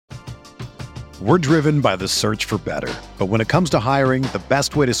We're driven by the search for better. But when it comes to hiring, the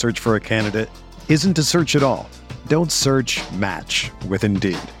best way to search for a candidate isn't to search at all. Don't search, match with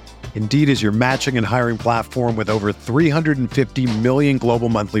Indeed. Indeed is your matching and hiring platform with over 350 million global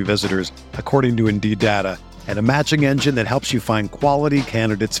monthly visitors, according to Indeed data, and a matching engine that helps you find quality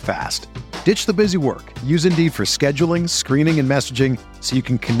candidates fast. Ditch the busy work. Use Indeed for scheduling, screening, and messaging so you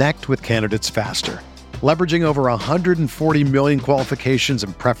can connect with candidates faster. Leveraging over 140 million qualifications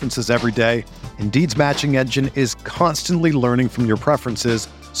and preferences every day, Indeed's matching engine is constantly learning from your preferences,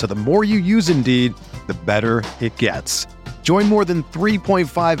 so the more you use Indeed, the better it gets. Join more than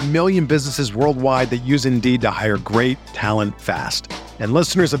 3.5 million businesses worldwide that use Indeed to hire great talent fast. And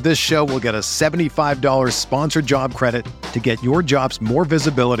listeners of this show will get a $75 sponsored job credit to get your jobs more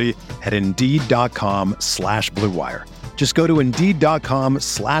visibility at Indeed.com/Blue Wire. Just go to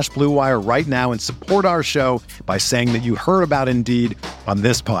Indeed.com/Blue Wire right now and support our show by saying that you heard about Indeed on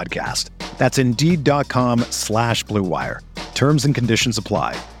this podcast. That's Indeed.com/Blue Wire. Terms and conditions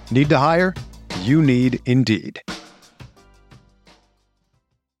apply. Need to hire? You need Indeed.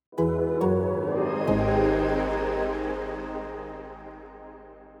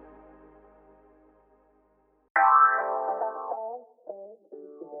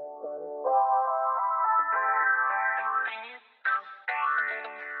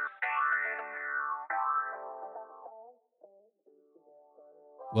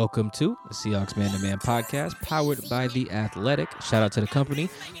 Welcome to the Seahawks Man to Man podcast, powered by The Athletic. Shout out to the company.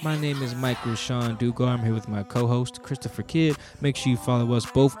 My name is Michael Sean Dugar. I'm here with my co-host, Christopher Kidd. Make sure you follow us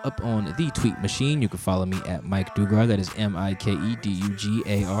both up on the tweet machine. You can follow me at Mike Dugar. That is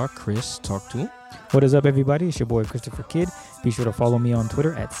MikeDugar. Chris, talk to him. What is up, everybody? It's your boy, Christopher Kidd. Be sure to follow me on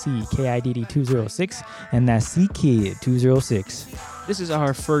Twitter at CKIDD206, and that's CKid206. This is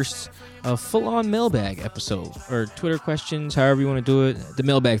our first full-on mailbag episode, or Twitter questions, however you want to do it. The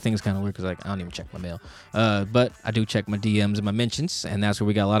mailbag thing is kind of weird because I don't even check my mail. But I do check my DMs and my mentions, and that's where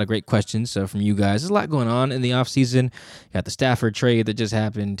we got a lot of great questions from you guys. There's a lot going on in the offseason. You got the Stafford trade that just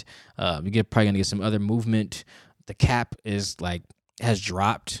happened. Probably going to get some other movement. The cap has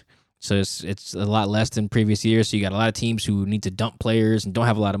dropped. So it's a lot less than previous years. So you got a lot of teams who need to dump players and don't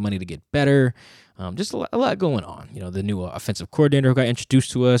have a lot of money to get better. Just a lot going on. You know, the new offensive coordinator who got introduced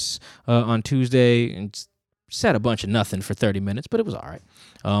to us on Tuesday and said a bunch of nothing for 30 minutes, but it was all right.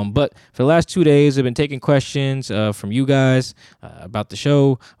 But for the last 2 days, I've been taking questions from you guys about the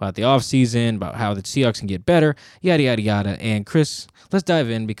show, about the offseason, about how the Seahawks can get better, yada, yada, yada. And Chris, let's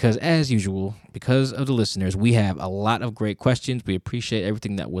dive in because, as usual, because of the listeners, we have a lot of great questions. We appreciate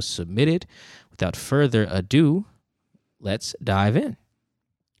everything that was submitted. Without further ado, let's dive in.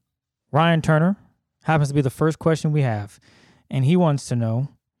 Ryan Turner happens to be the first question we have, and he wants to know,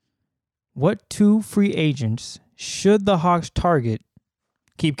 what two free agents should the Hawks target?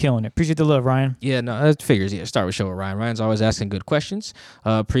 Keep killing it. Appreciate the love, Ryan. Yeah, no, that figures. Yeah, start with show with Ryan. Ryan's always asking good questions.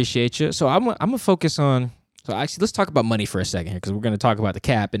 Appreciate you. So I'm gonna focus on. So actually, let's talk about money for a second here because we're going to talk about the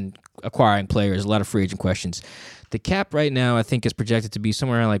cap and acquiring players. A lot of free agent questions. The cap right now, I think, is projected to be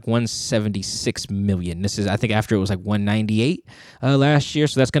somewhere around like $176 million. This is, I think, after it was like $198 last year.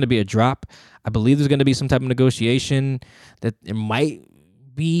 So that's going to be a drop. I believe there's going to be some type of negotiation that it might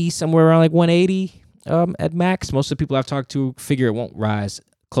be somewhere around like $180 at max. Most of the people I've talked to figure it won't rise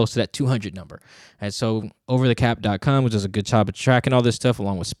close to that 200 number. And so overthecap.com, which does a good job of tracking all this stuff,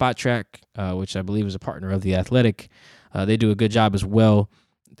 along with SpotTrack, which I believe is a partner of The Athletic. They do a good job as well.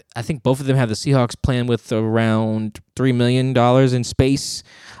 I think both of them have the Seahawks playing with around $3 million in space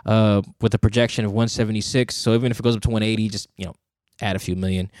with a projection of 176. So even if it goes up to 180, just, add a few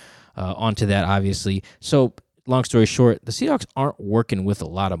million onto that, obviously. So long story short, the Seahawks aren't working with a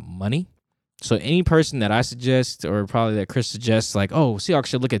lot of money. So any person that I suggest, or probably that Chris suggests, like, oh, Seahawks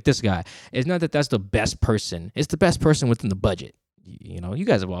should look at this guy, it's not that that's the best person. It's the best person within the budget. You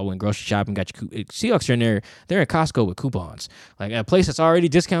guys have all went grocery shopping, got your Seahawks are in there. They're in Costco with coupons, like a place that's already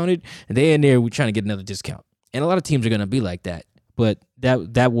discounted, and they're in there. We're trying to get another discount, and a lot of teams are going to be like that. But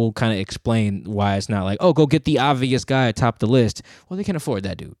that will kind of explain why it's not like, oh, go get the obvious guy atop the list. Well, they can't afford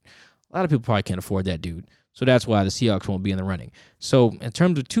that dude. A lot of people probably can't afford that dude, so that's why the Seahawks won't be in the running. So in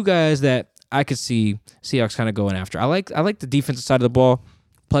terms of two guys that I could see Seahawks kind of going after, I like the defensive side of the ball,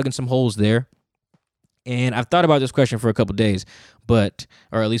 plugging some holes there. And I've thought about this question for a couple days, or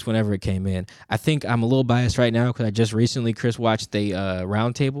at least whenever it came in. I think I'm a little biased right now because I just recently, Chris, watched the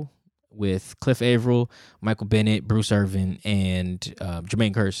roundtable with Cliff Averill, Michael Bennett, Bruce Irvin, and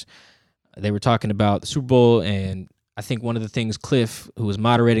Jermaine Kearse. They were talking about the Super Bowl, and I think one of the things Cliff, who was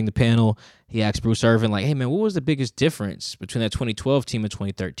moderating the panel, he asked Bruce Irvin, like, hey, man, what was the biggest difference between that 2012 team and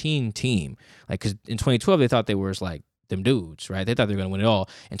 2013 team? Like, because in 2012, they thought they were like them dudes, right? They thought they were going to win it all.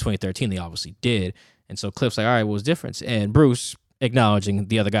 In 2013, they obviously did. And so Cliff's like, all right, what was the difference? And Bruce, acknowledging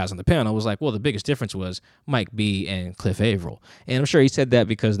the other guys on the panel, was like, well, the biggest difference was Mike B and Cliff Averill. And I'm sure he said that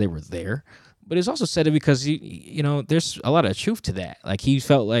because they were there. But he's also said it because, you know, there's a lot of truth to that. Like, he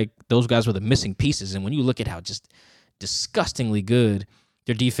felt like those guys were the missing pieces. And when you look at how just disgustingly good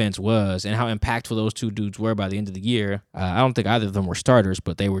their defense was and how impactful those two dudes were by the end of the year, I don't think either of them were starters,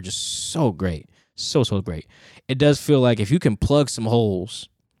 but they were just so great. So great. It does feel like if you can plug some holes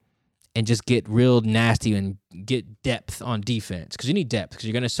and just get real nasty and get depth on defense, because you need depth because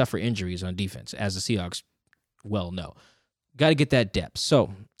you're going to suffer injuries on defense, as the Seahawks well know. Got to get that depth.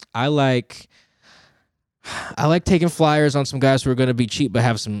 So I like taking flyers on some guys who are going to be cheap but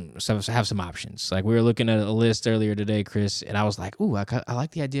have some options. Like, we were looking at a list earlier today, Chris, and I was like, ooh, I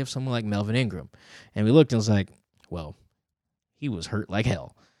like the idea of someone like Melvin Ingram. And we looked and was like, well, he was hurt like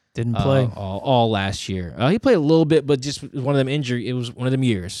hell. Didn't play all last year. He played a little bit, but just one of them injury. It was one of them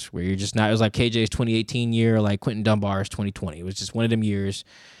years where you're just not. It was like KJ's 2018 year, like Quentin Dunbar's 2020. It was just one of them years.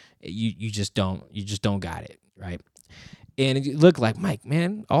 You just don't got it, right? And it looked like, Mike,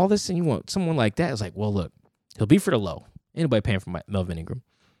 man, all this, and you want someone like that. It's like, well, look, he'll be for the low. Anybody paying for Melvin Ingram?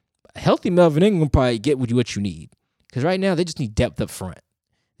 A healthy Melvin Ingram will probably get what you need, because right now they just need depth up front.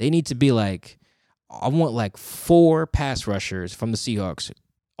 They need to be like, I want like 4 pass rushers from the Seahawks,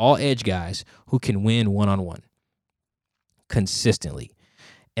 all edge guys who can win one-on-one consistently.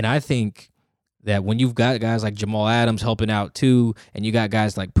 And I think that when you've got guys like Jamal Adams helping out too, and you got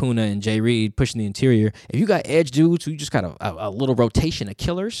guys like Puna and Jay Reed pushing the interior, if you got edge dudes who just got a little rotation of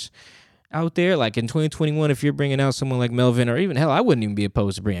killers out there, like in 2021, if you're bringing out someone like Melvin, or even, hell, I wouldn't even be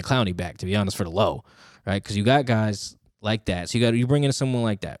opposed to bringing Clowney back, to be honest, for the low, right? Because you got guys like that. So you bring in someone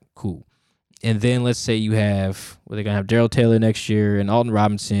like that. Cool. And then let's say you have, they're going to have Darrell Taylor next year and Alton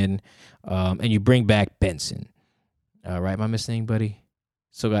Robinson, and you bring back Benson. Right? Am I missing anybody?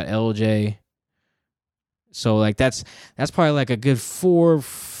 Still got LJ. So, like, that's probably like a good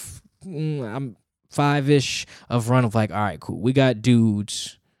 5-ish of run of like, all right, cool. We got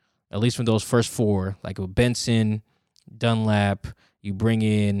dudes, at least from those first 4, like with Benson, Dunlap, you bring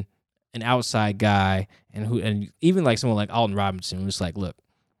in an outside guy, and even like someone like Alton Robinson, it's like, look,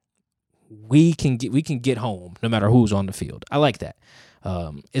 we can get home no matter who's on the field. I like that.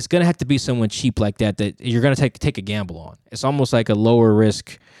 It's gonna have to be someone cheap like that you're gonna take a gamble on. It's almost like a lower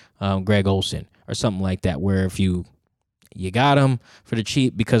risk Greg Olsen or something like that, where if you got them for the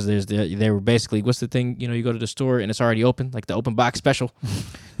cheap because they were basically, what's the thing, you go to the store and it's already open, like the open box special.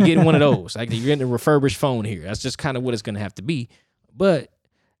 You're getting one of those, like you're getting a refurbished phone here. That's just kind of what it's gonna have to be. But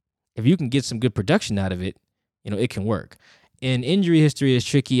if you can get some good production out of it, it can work. And injury history is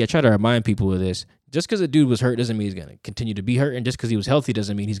tricky. I try to remind people of this. Just because a dude was hurt doesn't mean he's going to continue to be hurt. And just because he was healthy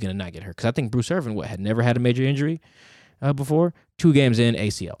doesn't mean he's going to not get hurt. Because I think Bruce Irvin, had never had a major injury before? 2 games in,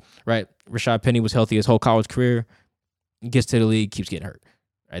 ACL, right? Rashad Penny was healthy his whole college career. Gets to the league, keeps getting hurt.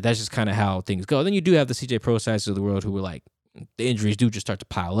 Right? That's just kind of how things go. Then you do have the CJ Prosizes of the world who were like, the injuries do just start to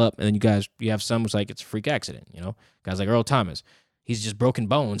pile up. And then you have some who's like, it's a freak accident, Guys like Earl Thomas. He's just broken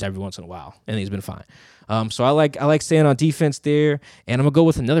bones every once in a while, and he's been fine. So I like staying on defense there, and I'm going to go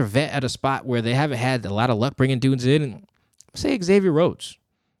with another vet at a spot where they haven't had a lot of luck bringing dudes in, and say Xavier Rhodes.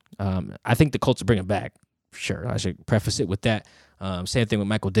 I think the Colts will bring him back, for sure. I should preface it with that. Same thing with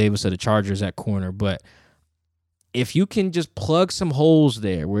Michael Davis of the Chargers at corner, but if you can just plug some holes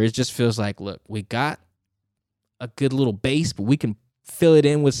there where it just feels like, look, we got a good little base, but we can fill it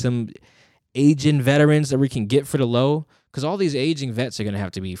in with some aging veterans that we can get for the low, because all these aging vets are going to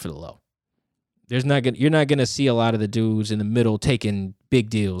have to be for the low. You're not going to see a lot of the dudes in the middle taking big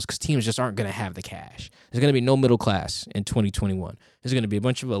deals because teams just aren't going to have the cash. There's going to be no middle class in 2021. There's going to be a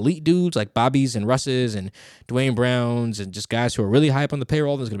bunch of elite dudes like Bobbies and Russes and Dwayne Browns and just guys who are really high up on the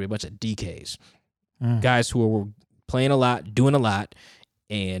payroll. There's going to be a bunch of DKs, guys who are playing a lot, doing a lot,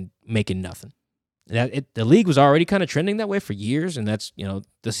 and making nothing. The league was already kind of trending that way for years, and that's, the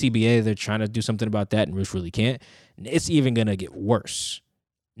CBA, they're trying to do something about that, and Bruce really can't. It's even going to get worse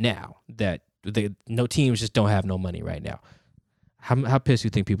now that no teams just don't have no money right now. How pissed do you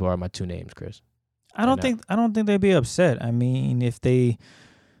think people are at my 2 names, Chris? I don't think they'd be upset. I mean, if you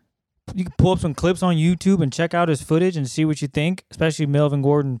can pull up some clips on YouTube and check out his footage and see what you think, especially Melvin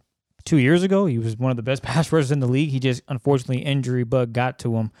Gordon 2 years ago. He was one of the best pass rushers in the league. He just, unfortunately, injury bug got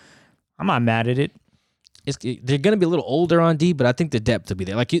to him. I'm not mad at it. They're going to be a little older on D, but I think the depth will be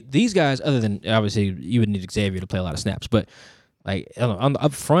there. Like these guys, other than obviously you would need Xavier to play a lot of snaps, but like on the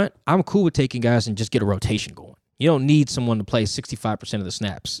up front, I'm cool with taking guys and just get a rotation going. You don't need someone to play 65% of the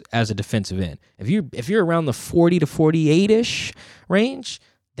snaps as a defensive end. If you're around the 40 to 48-ish range,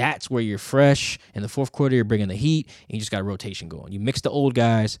 That's where you're fresh. In the fourth quarter, you're bringing the heat, and you just got a rotation going. You mix the old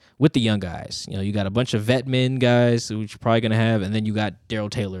guys with the young guys. You know, you got a bunch of vet men guys, which you're probably going to have, and then you got Daryl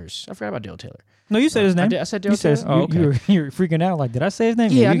Taylor's. I forgot about Daryl Taylor. No, you said his name. I said Daryl Taylor? Oh, okay. You were freaking out. Like, did I say his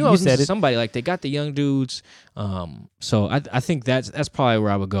name? Yeah, I knew I was said it. somebody. Like, they got the young dudes. So I think that's probably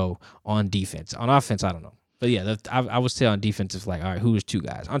where I would go on defense. On offense, I don't know. But, yeah, I would say on defense, it's like, all right, who's two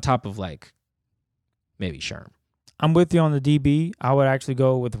guys? On top of, like, maybe Sherm. I'm with you on the DB. I would actually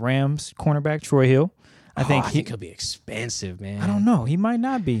go with Rams cornerback Troy Hill. I think he'll be expensive, man. I don't know. He might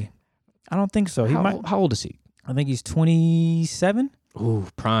not be. I don't think so. How old is he? I think he's 27. Ooh,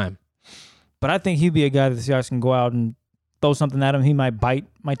 prime. But I think he'd be a guy that the Seahawks can go out and throw something at him. He might bite,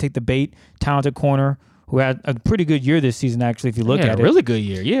 might take the bait. Talented corner who had a pretty good year this season, actually, if you look at it. Really good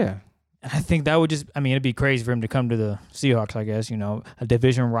year, yeah. I think that would it'd be crazy for him to come to the Seahawks, I guess, a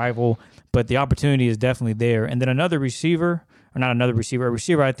division rival. But the opportunity is definitely there. And then a receiver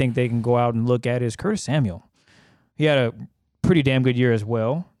I think they can go out and look at is Curtis Samuel. He had a pretty damn good year as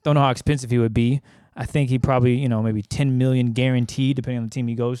well. Don't know how expensive he would be. I think he probably, maybe $10 million guaranteed, depending on the team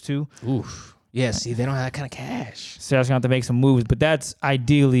he goes to. Oof. Yeah, see, they don't have that kind of cash. So that's going to have to make some moves. But that's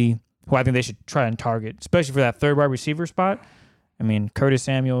ideally who I think they should try and target, especially for that third wide receiver spot. I mean, Curtis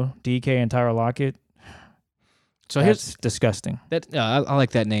Samuel, DK, and Tyler Lockett. So here's disgusting. I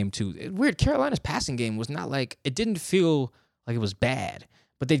like that name too. Weird. Carolina's passing game was not like, it didn't feel like it was bad,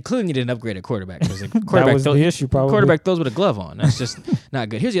 but they clearly needed an upgraded quarterback. Because that was the issue, probably. Quarterback throws with a glove on. That's just not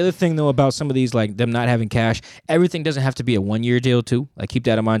good. Here's the other thing though about some of these, like them not having cash. Everything doesn't have to be a 1-year deal too. Like keep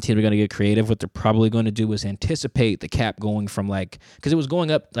that in mind. Teams are going to get creative. What they're probably going to do is anticipate the cap going from because it was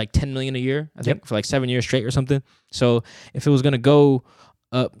going up like $10 million a year, I think, for like 7 years straight or something. So if it was going to go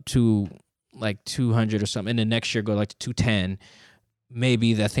up to like 200 or something, and then next year go like to 210,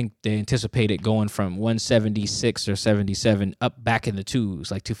 maybe I think they anticipate it going from 176 or 77 up back in the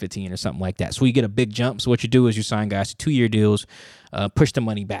twos, like 215 or something like that. So you get a big jump. So what you do is you sign guys to 2-year deals, push the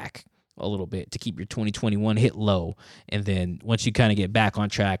money back a little bit to keep your 2021 hit low. And then once you kind of get back on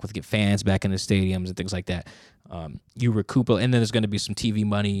track with get fans back in the stadiums and things like that, you recoup. And then there's going to be some TV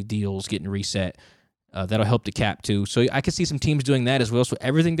money deals getting reset. That'll help the cap too. So I could see some teams doing that as well. So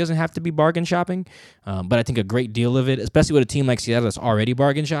everything doesn't have to be bargain shopping. But I think a great deal of it, especially with a team like Seattle that's already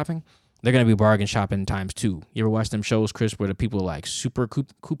bargain shopping, they're going to be bargain shopping times 2. You ever watch them shows, Chris, where the people are like super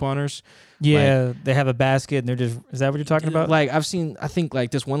couponers? Yeah, they have a basket and they're just, is that what you're talking about? Like I think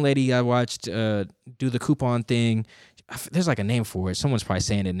like this one lady I watched do the coupon thing. There's like a name for it. Someone's probably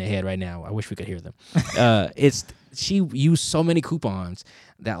saying it in their head right now. I wish we could hear them. She used so many coupons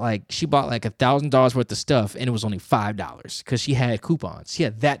that like she bought like $1,000 worth of stuff and it was only $5 because she had coupons. She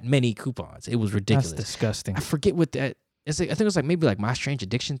had that many coupons. It was ridiculous. That's disgusting. I forget what that is. I think it was like maybe like My Strange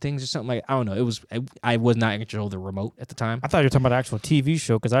Addiction things or something like. I don't know. I was not in control of the remote at the time. I thought you were talking about an actual TV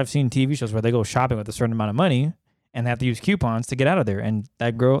show because I've seen TV shows where they go shopping with a certain amount of money and they have to use coupons to get out of there. And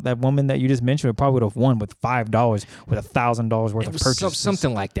that woman that you just mentioned probably would have won with $5 with $1,000 worth of purchases.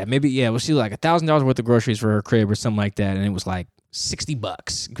 Something like that. Maybe, yeah. Well, she like $1,000 worth of groceries for her crib or something like that. And it was like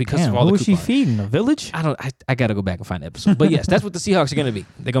 $60 because of all the coupons. Who was she feeding? A village? I got to go back and find the episode. But yes, that's what the Seahawks are going to be.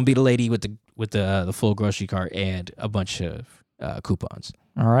 They're going to be the lady with the full grocery cart and a bunch of coupons.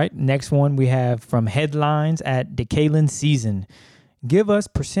 All right. Next one we have from Headlines at Decalen Season. Give us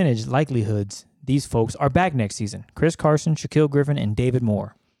percentage likelihoods these folks are back next season. Chris Carson, Shaquille Griffin, and David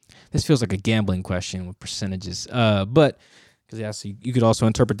Moore. This feels like a gambling question with percentages. But because you could also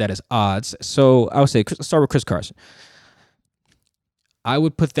interpret that as odds. So I would say, let's start with Chris Carson. I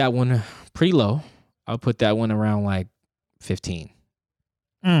would put that one pretty low. I would put that one around like 15.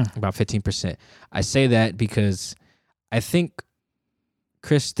 About 15%. I say that because I think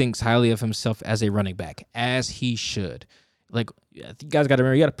Chris thinks highly of himself as a running back, as he should. Like, you guys got to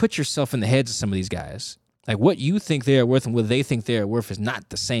remember, you got to put yourself in the heads of some of these guys. Like, what you think they're worth and what they think they're worth is not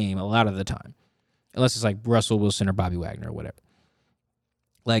the same a lot of the time. Unless it's like Russell Wilson or Bobby Wagner or whatever.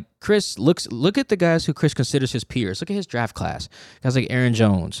 Like, Chris, look at the guys who Chris considers his peers. Look at his draft class. Guys like Aaron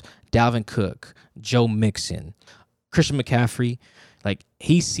Jones, Dalvin Cook, Joe Mixon, Christian McCaffrey. Like,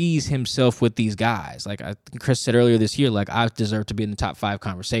 he sees himself with these guys. Like, I think Chris said earlier this year, like, I deserve to be in the top 5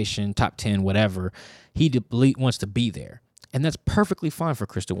 conversation, top 10, whatever. He wants to be there. And that's perfectly fine for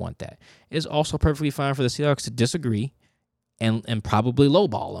Chris to want that. It is also perfectly fine for the Seahawks to disagree and probably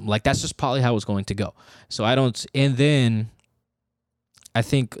lowball him. Like, that's just probably how it's going to go. So and then I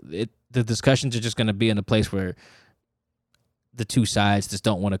think the discussions are just going to be in a place where the two sides just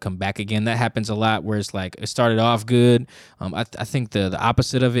don't want to come back again. That happens a lot where it's like it started off good. I think the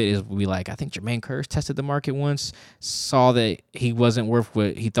opposite of it is I think Jermaine Kearse tested the market once, saw that he wasn't worth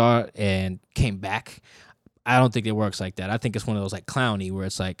what he thought and came back. I don't think it works like that. I think it's one of those like Clowney where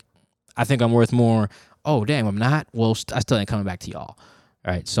it's like, I think I'm worth more. Oh, damn, I'm not? Well, I still ain't coming back to y'all.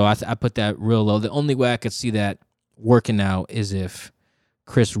 All right, so I put that real low. The only way I could see that working out is if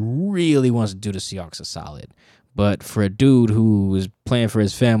Chris really wants to do the Seahawks a solid. But for a dude who is playing for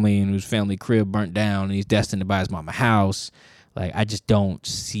his family and whose family crib burnt down and he's destined to buy his mom a house, like I just don't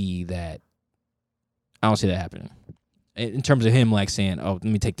see that. I don't see that happening. In terms of him like saying, oh, let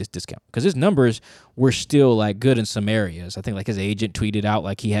me take this discount. Because his numbers were still like good in some areas. I think like his agent tweeted out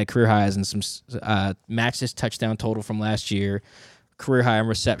like he had career highs and some matched his touchdown total from last year, career high in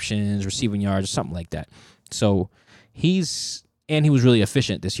receptions, receiving yards, something like that. So he was really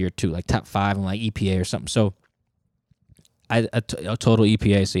efficient this year too, like top 5 in like EPA or something. So a total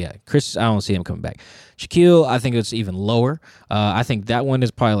EPA. So yeah, Chris, I don't see him coming back. Shaquille, I think it's even lower. I think that one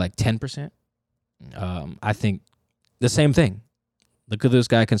is probably like 10%. I think the same thing. Look at this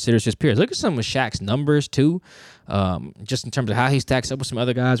guy considers his peers. Look at some of Shaq's numbers too, just in terms of how he stacks up with some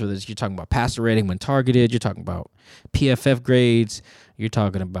other guys. Whether you're talking about passer rating when targeted, you're talking about PFF grades, you're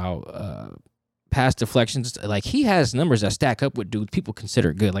talking about pass deflections. Like he has numbers that stack up with dudes people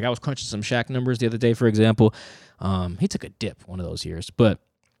consider good. Like I was crunching some Shaq numbers the other day, for example. He took a dip one of those years, but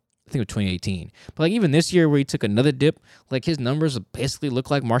I think it was 2018. But like even this year where he took another dip, like his numbers basically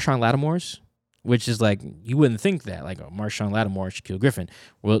look like Marshawn Lattimore's. Which is like, you wouldn't think that, like Marshawn Lattimore, Shaquille Griffin.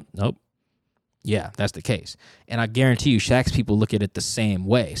 Well, nope. Yeah, that's the case. And I guarantee you, Shaq's people look at it the same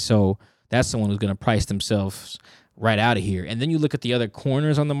way. So that's someone who's going to price themselves right out of here. And then you look at the other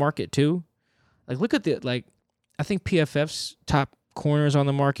corners on the market too. Like, look at I think PFF's top corners on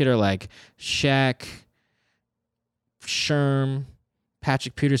the market are like Shaq, Sherm,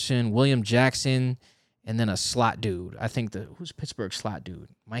 Patrick Peterson, William Jackson, and then a slot dude. I think who's Pittsburgh's slot dude?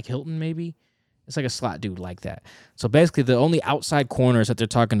 Mike Hilton, maybe? It's like a slot dude like that. So basically, the only outside corners that they're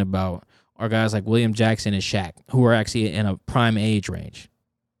talking about are guys like William Jackson and Shaq, who are actually in a prime age range.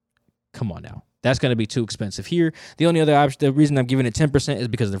 Come on now. That's going to be too expensive here. The only other option, the reason I'm giving it 10% is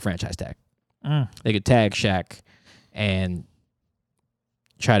because of the franchise tag. They could tag Shaq and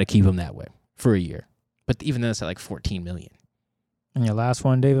try to keep him that way for a year. But even then, it's at like $14 million. And your last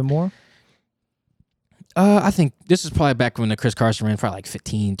one, David Moore? I think this is probably back when the Chris Carson ran for like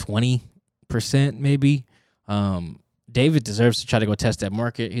 15, 20%. Maybe. David deserves to try to go test that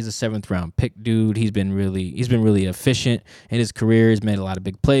market. He's a 7th round pick dude. He's been really efficient in his career. He's made a lot of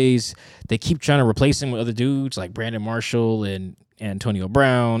big plays. They keep trying to replace him with other dudes like Brandon Marshall and Antonio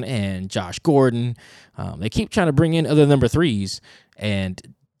Brown and Josh Gordon. They keep trying to bring in other number 3s, and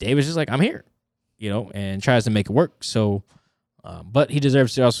David's just like, I'm here, and tries to make it work. So, but he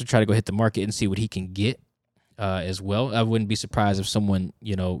deserves to also try to go hit the market and see what he can get. As well. I wouldn't be surprised if someone,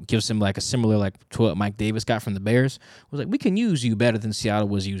 gives him like a similar like to what Mike Davis got from the Bears. Was like, we can use you better than Seattle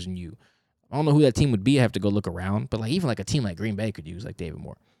was using you. I don't know who that team would be. I have to go look around. But like even like a team like Green Bay could use like David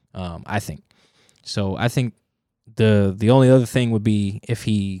Moore. I think. So I think the only other thing would be if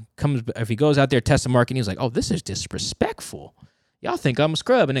he goes out there, tests the market, and he's like, oh, this is disrespectful. Y'all think I'm a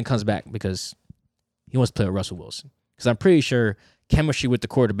scrub, and then comes back because he wants to play with Russell Wilson. Because I'm pretty sure chemistry with the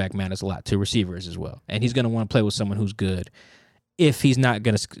quarterback matters a lot to receivers as well. And he's going to want to play with someone who's good if he's not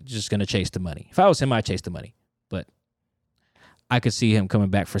just going to chase the money. If I was him, I'd chase the money. But I could see him coming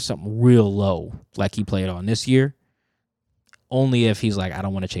back for something real low like he played on this year, only if he's like, I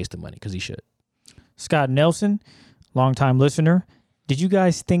don't want to chase the money, because he should. Scott Nelson, longtime listener. Did you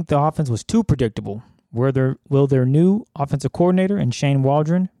guys think the offense was too predictable? Will their new offensive coordinator and Shane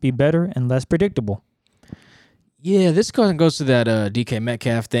Waldron be better and less predictable? Yeah, this goes to that DK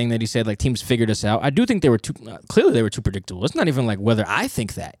Metcalf thing that he said, like, teams figured us out. I do think they were too predictable. It's not even like whether I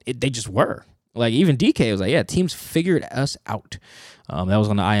think that. They just were. Like, even DK was like, yeah, teams figured us out. That was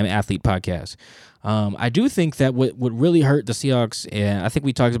on the I Am Athlete podcast. I do think that what really hurt the Seahawks, and I think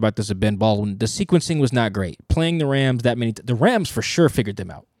we talked about this with Ben Baldwin, the sequencing was not great. Playing the Rams the Rams for sure figured them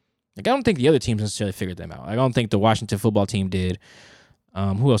out. Like, I don't think the other teams necessarily figured them out. I don't think the Washington football team did.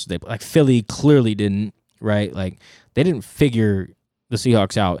 Who else did they play? Like, Philly clearly didn't. Right? Like, they didn't figure the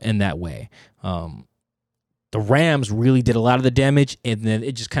Seahawks out in that way. The Rams really did a lot of the damage, and then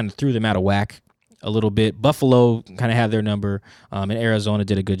it just kind of threw them out of whack a little bit. Buffalo kind of had their number, and Arizona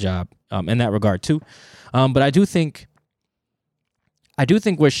did a good job in that regard too. But I do think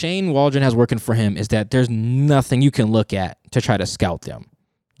what Shane Waldron has working for him is that there's nothing you can look at to try to scout them.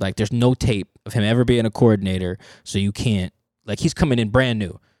 Like, there's no tape of him ever being a coordinator, so you can't, like, he's coming in brand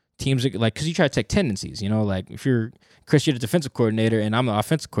new. Teams, like, because you try to take tendencies, like, if you're Chris, you're the defensive coordinator, and I'm the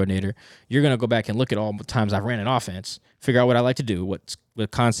offensive coordinator, you're going to go back and look at all the times I've ran an offense, figure out what I like to do, what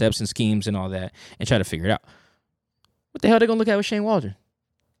concepts and schemes and all that, and try to figure it out. What the hell are they going to look at with Shane Waldron?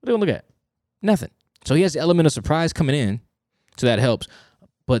 What are they going to look at? Nothing. So he has the element of surprise coming in, so that helps.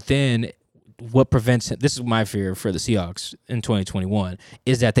 But then what prevents him, this is my fear for the Seahawks in 2021,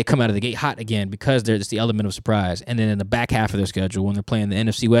 is that they come out of the gate hot again because there's the element of surprise. And then in the back half of their schedule, when they're playing the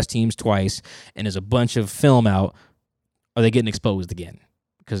NFC West teams twice and there's a bunch of film out, are they getting exposed again?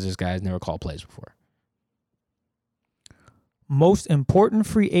 Because this guy's never called plays before. Most important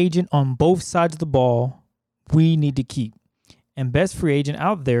free agent on both sides of the ball we need to keep. And best free agent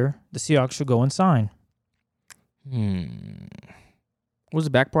out there, the Seahawks should go and sign. What was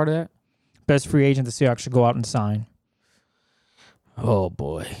the back part of that? Best free agent the Seahawks should go out and sign. Oh,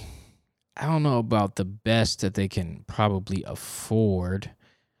 boy. I don't know about the best that they can probably afford.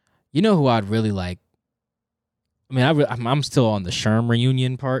 You know who I'd really like? I mean, I'm still on the Sherm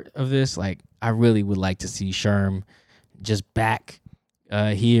reunion part of this. Like, I really would like to see Sherm just back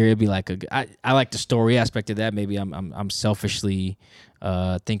here. It'd be like I like the story aspect of that. Maybe I'm selfishly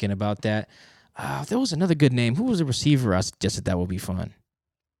thinking about that. There was another good name. Who was the receiver? I suggested that would be fun.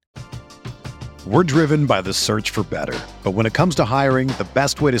 We're driven by the search for better. But when it comes to hiring, the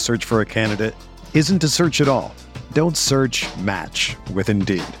best way to search for a candidate isn't to search at all. Don't search, match with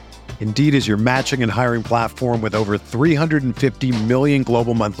Indeed. Indeed is your matching and hiring platform with over 350 million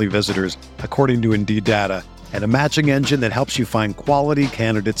global monthly visitors, according to Indeed data, and a matching engine that helps you find quality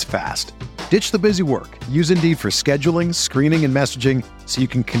candidates fast. Ditch the busy work. Use Indeed for scheduling, screening, and messaging so you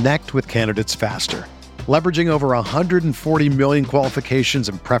can connect with candidates faster. Leveraging over 140 million qualifications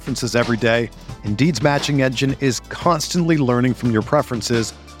and preferences every day, Indeed's matching engine is constantly learning from your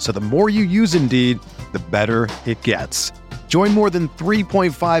preferences, so the more you use Indeed, the better it gets. Join more than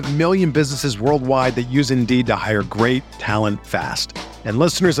 3.5 million businesses worldwide that use Indeed to hire great talent fast. And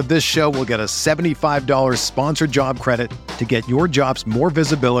listeners of this show will get a $75 sponsored job credit to get your jobs more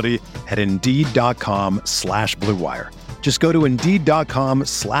visibility at Indeed.com/Blue Wire. Just go to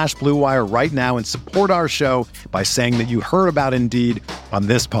Indeed.com/Blue Wire right now and support our show by saying that you heard about Indeed on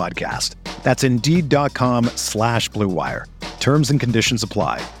this podcast. That's Indeed.com/Blue Wire. Terms and conditions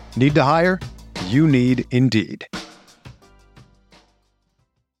apply. Need to hire? You need Indeed.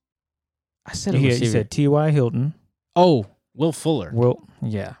 I said You said T.Y. Hilton. Oh, Will Fuller.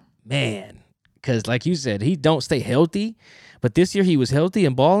 Yeah. Man, because like you said, he don't stay healthy. But this year he was healthy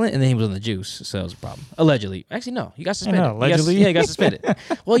and balling, and then he was on the juice, so it was a problem. Allegedly. Actually, no. He got suspended. Allegedly? He got suspended.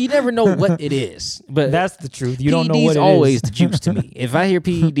 Well, you never know what it is. But that's the truth. You PEDs don't know what it is. Always the juice to me. If I hear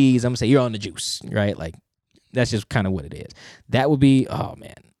PEDs, I'm going to say, you're on the juice, right? Like, that's just kind of what it is. That would be, oh,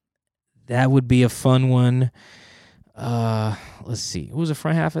 man. That would be a fun one. Let's see. Who was the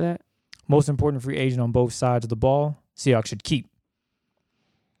front half of that? Most important free agent on both sides of the ball, Seahawks should keep.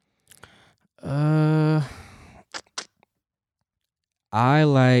 I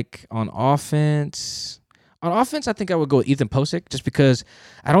like on offense. On offense, I think I would go with Ethan Posick just because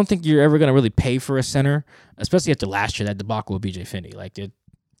I don't think you're ever going to really pay for a center, especially after last year, that debacle with B.J. Finney. Like, it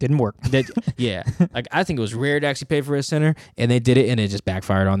didn't work. Yeah. Like, I think it was rare to actually pay for a center, and they did it, and it just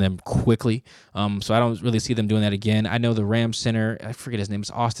backfired on them quickly. So I don't really see them doing that again. I know the Rams center, I forget his name. It's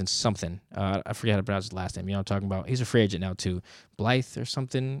Austin something. I forget how to pronounce his last name. You know what I'm talking about? He's a free agent now, too. Blythe or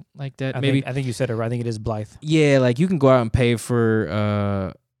something like that. I think you said it right. I think it is Blythe. Yeah, like, you can go out and pay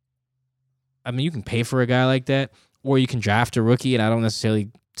for you can pay for a guy like that, or you can draft a rookie, and I don't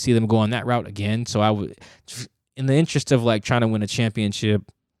necessarily see them going that route again. So I would, in the interest of, like, trying to win a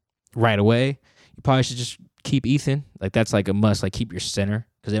championship right away, you probably should just keep Ethan. Like, that's like a must. Like, keep your center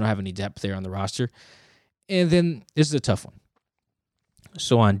because they don't have any depth there on the roster. And then this is a tough one.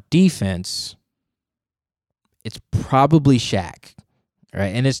 So on defense, it's probably Shaq,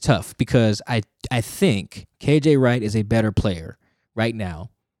 right? And it's tough because I think KJ Wright is a better player right now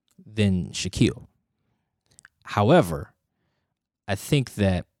than Shaquille. However, I think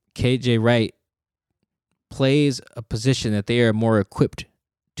that KJ Wright plays a position that they are more equipped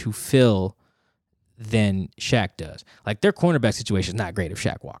to fill than Shaq does. Like, their cornerback situation is not great if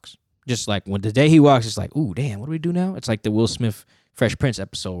Shaq walks. Just like when the day he walks, it's like, ooh, damn, what do we do now? It's like the Will Smith Fresh Prince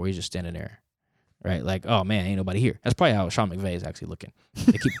episode where he's just standing there, right? Like, oh man, ain't nobody here. That's probably how Sean McVay is actually looking.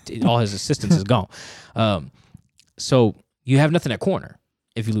 They keep all his assistants is gone. So you have nothing at corner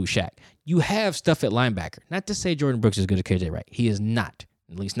if you lose Shaq. You have stuff at linebacker. Not to say Jordan Brooks is good at KJ Wright. He is not,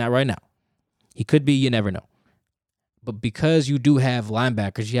 at least not right now. He could be, you never know. But because you do have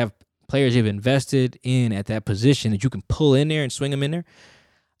linebackers, you have players you've invested in at that position that you can pull in there and swing them in there,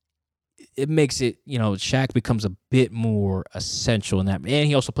 it makes it, Shaq becomes a bit more essential in that. And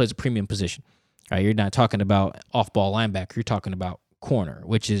he also plays a premium position. Right? You're not talking about off-ball linebacker. You're talking about corner,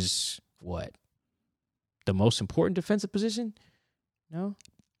 which is what? The most important defensive position? No?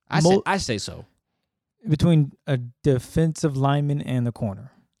 I say so. Between a defensive lineman and the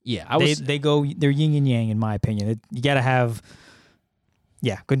corner. Yeah, they're yin and yang in my opinion. You got to have.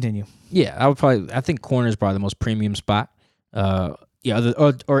 Yeah, continue. Yeah, I think corner is probably the most premium spot. Or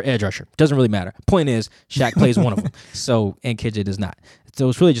edge rusher. Doesn't really matter. Point is, Shaq plays one of them. So, and KJ does not. So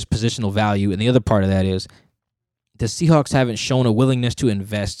it's really just positional value. And the other part of that is the Seahawks haven't shown a willingness to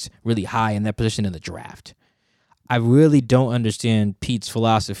invest really high in that position in the draft. I really don't understand Pete's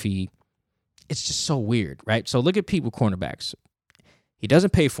philosophy. It's just so weird, right? So look at Pete with cornerbacks. He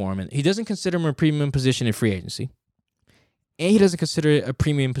doesn't pay for him, and he doesn't consider him a premium position in free agency. And he doesn't consider it a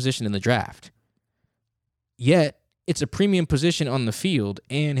premium position in the draft. Yet, it's a premium position on the field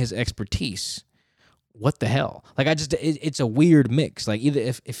and his expertise. What the hell? Like, it's a weird mix. Like,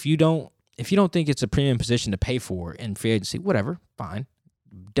 either if you don't think it's a premium position to pay for in free agency, whatever, fine.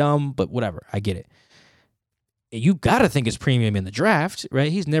 Dumb, but whatever. I get it. You got to think it's premium in the draft,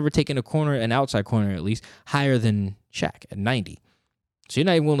 right? He's never taken an outside corner at least, higher than Shaq at 90. So you're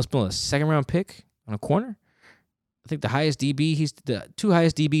not even willing to spend a second-round pick on a corner? I think the two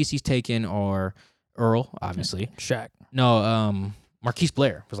highest DBs he's taken are Earl, obviously. Shaq. No, Marquise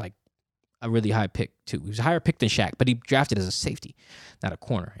Blair was like a really high pick, too. He was a higher pick than Shaq, but he drafted as a safety, not a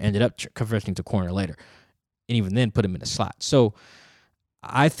corner. Ended up converting to corner later. And even then put him in a slot. So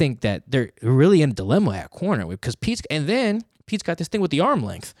I think that they're really in a dilemma at corner because Pete's got this thing with the arm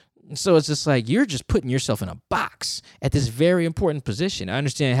length. So it's just like you're just putting yourself in a box at this very important position. I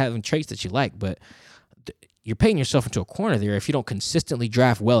understand having traits that you like, but you're painting yourself into a corner there if you don't consistently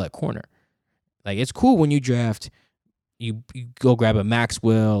draft well at corner. Like, it's cool when you draft, you go grab a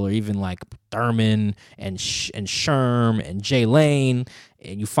Maxwell or even like Thurman and Sherm and Jay Lane,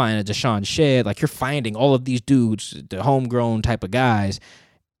 and you find a Deshaun Shedd. Like, you're finding all of these dudes, the homegrown type of guys,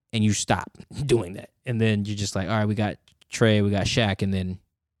 and you stop doing that. And then you're just like, all right, we got Trey, we got Shaq, and then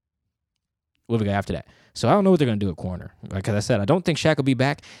what do we got after that? So I don't know what they're going to do at corner. Like I said, I don't think Shaq will be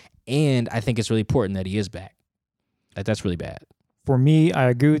back, and I think it's really important that he is back. Like, that's really bad. For me, I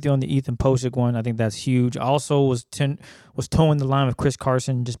agree with you on the Ethan Posick one. I think that's huge. I also was towing the line with Chris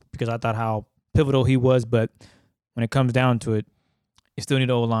Carson just because I thought how pivotal he was. But when it comes down to it, you still need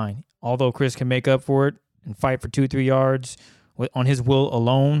an O-line. Although Chris can make up for it and fight for 2-3 yards on his will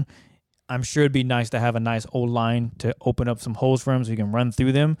alone, I'm sure it'd be nice to have a nice O-line to open up some holes for him so he can run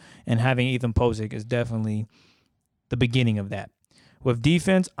through them. And having Ethan Posick is definitely the beginning of that. With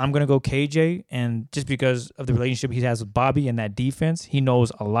defense, I'm going to go KJ, and just because of the relationship he has with Bobby and that defense, he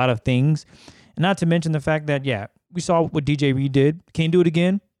knows a lot of things. And not to mention the fact that, we saw what DJ Reed did. Can he do it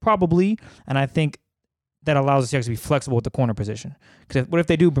again? Probably. And I think that allows the Seahawks to be flexible with the corner position. Because what if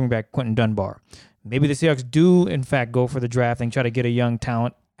they do bring back Quentin Dunbar? Maybe the Seahawks do, in fact, go for the draft and try to get a young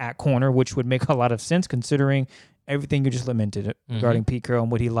talent at corner, which would make a lot of sense considering everything you just lamented regarding Pete Carroll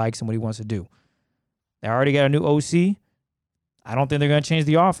and what he likes and what he wants to do. They already got a new OC. I don't think they're going to change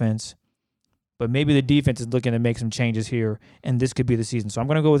the offense, but maybe the defense is looking to make some changes here, and this could be the season. So I'm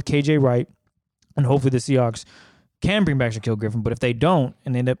going to go with KJ Wright, and hopefully the Seahawks can bring back Shaquille Griffin. But if they don't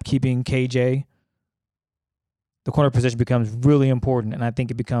and they end up keeping KJ, the corner position becomes really important, and I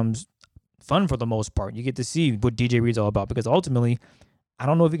think it becomes fun for the most part. You get to see what DJ Reed's all about because ultimately, I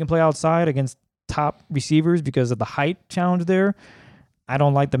don't know if he can play outside against top receivers because of the height challenge there. I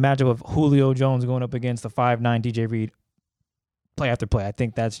don't like the matchup of Julio Jones going up against the 5'9" DJ Reed play after play. I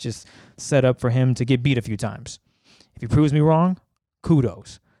think that's just set up for him to get beat a few times. If he proves me wrong,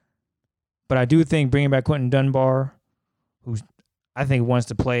 kudos. But I do think bringing back Quentin Dunbar, who I think wants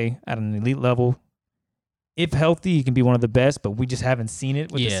to play at an elite level, if healthy, he can be one of the best, but we just haven't seen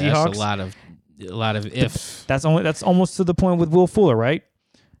it with the Seahawks. That's a lot of if. That's almost to the point with Will Fuller, right?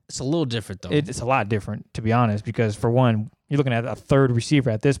 It's a little different, though. It's a lot different, to be honest, because for one, you're looking at a third receiver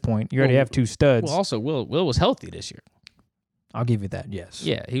at this point. You already have two studs. Well, also, Will was healthy this year. I'll give you that, yes.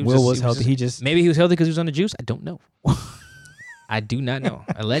 Yeah, Will was healthy. Maybe he was healthy because he was on the juice. I don't know. I do not know.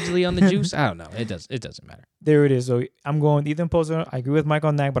 Allegedly on the juice. I don't know. It doesn't matter. There it is. So I'm going with Ethan Posick. I agree with Mike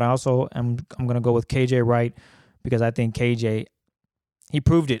on that, but I also I'm going to go with KJ Wright because I think KJ, he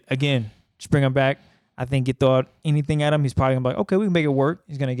proved it again. Just bring him back. I think you throw out anything at him, he's probably going to be like, okay, we can make it work.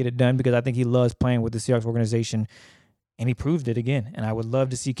 He's going to get it done because I think he loves playing with the Seahawks organization, and he proved it again. And I would love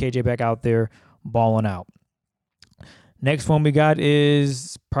to see KJ back out there balling out. Next one we got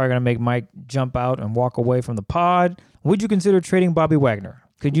is probably going to make Mike jump out and walk away from the pod. Would you consider trading Bobby Wagner?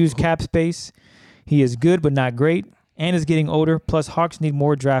 Could use cap space. He is good but not great and is getting older. Plus, Hawks need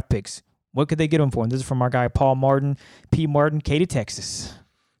more draft picks. What could they get him for? And this is from our guy, Paul Martin, P. Martin, Katy, Texas.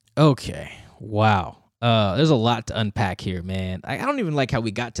 Okay. Wow. There's a lot to unpack here, man. I don't even like how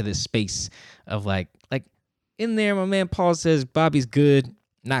we got to this space of like in there, my man Paul says Bobby's good,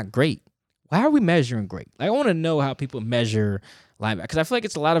 not great. Why are we measuring great? I want to know how people measure linebacker. Because I feel like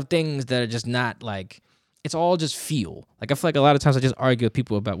it's a lot of things that are just not like, it's all just feel. Like I feel like a lot of times I just argue with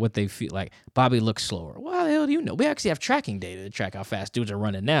people about what they feel. Like Bobby looks slower. Well, how the hell do you know? We actually have tracking data to track how fast dudes are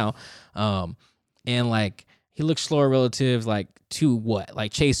running now. And like he looks slower relative like to what?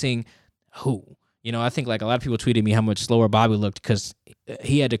 Like chasing who? You know, I think like a lot of people tweeted me how much slower Bobby looked because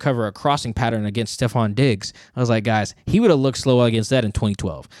he had to cover a crossing pattern against Stephon Diggs. I was like, guys, he would have looked slow against that in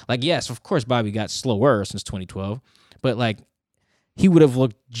 2012. Like, yes, of course, Bobby got slower since 2012, but like he would have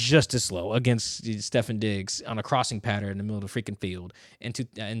looked just as slow against Stephon Diggs on a crossing pattern in the middle of the freaking field in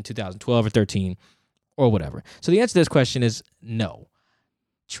 2012 or 13 or whatever. So the answer to this question is no.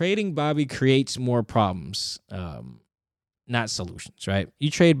 Trading Bobby creates more problems, not solutions, right?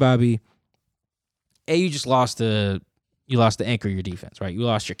 You trade Bobby, you just lost the anchor of your defense, right? You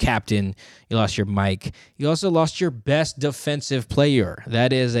lost your captain, you lost your Mike, you also lost your best defensive player.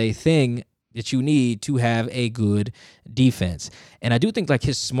 That is a thing that you need to have a good defense. And I do think like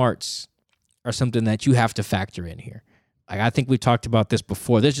his smarts are something that you have to factor in here. Like I think we've talked about this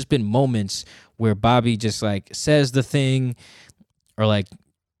before. There's just been moments where Bobby just like says the thing or like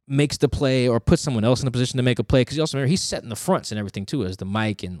makes the play or puts someone else in a position to make a play. Because you also remember he's setting the fronts and everything too as the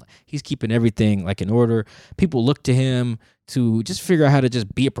Mike, and he's keeping everything like in order. People look to him to just figure out how to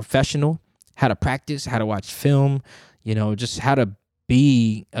just be a professional, how to practice, how to watch film, you know, just how to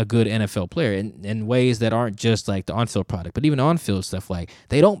be a good NFL player in ways that aren't just like the on-field product, but even on-field stuff. Like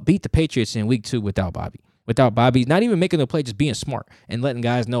they don't beat the Patriots in week 2 without Bobby. Without Bobby, not even making the play, just being smart and letting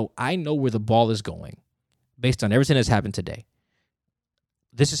guys know, I know where the ball is going based on everything that's happened today.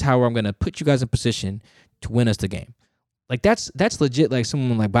 This is how I'm going to put you guys in position to win us the game. Like that's legit. Like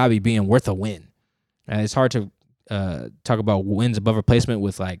someone like Bobby being worth a win. It's hard to talk about wins above replacement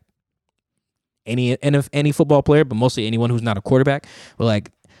with like any football player, but mostly anyone who's not a quarterback. But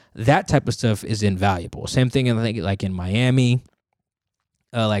like that type of stuff is invaluable. Same thing in like in Miami.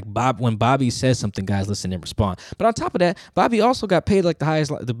 When Bobby says something, guys listen and respond. But on top of that, Bobby also got paid like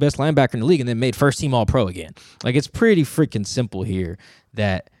the best linebacker in the league, and then made first team All-Pro again. Like it's pretty freaking simple here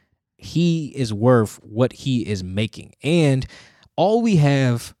that he is worth what he is making. And all we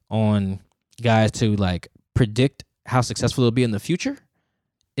have on guys to like predict how successful they'll be in the future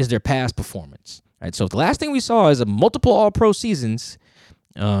is their past performance. Right. So the last thing we saw is a multiple All-Pro seasons.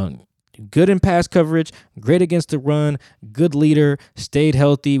 Good in pass coverage, great against the run, good leader, stayed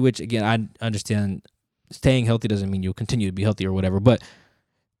healthy, which, again, I understand staying healthy doesn't mean you'll continue to be healthy or whatever, but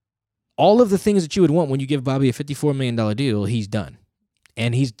all of the things that you would want when you give Bobby a $54 million deal, he's done.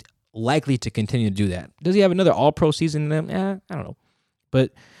 And he's likely to continue to do that. Does he have another All-Pro season in him? I don't know.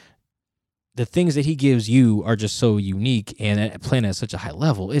 But the things that he gives you are just so unique, and playing at such a high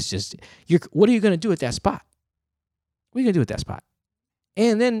level, it's just, what are you going to do at that spot? What are you going to do at that spot?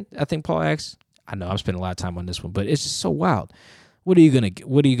 And then I think Paul asks, I know I'm spending a lot of time on this one, but it's just so wild. What are you gonna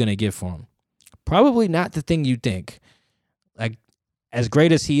get for him? Probably not the thing you think. Like as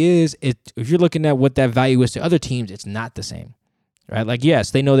great as he is, if you're looking at what that value is to other teams, it's not the same, right? Like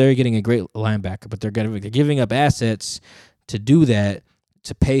yes, they know they're getting a great linebacker, but they're giving up assets to do that,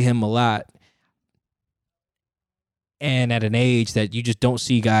 to pay him a lot, and at an age that you just don't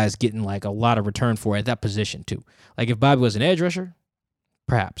see guys getting like a lot of return for at that position too. Like if Bobby was an edge rusher,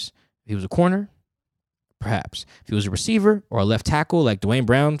 perhaps. If he was a corner, perhaps. If he was a receiver or a left tackle like Dwayne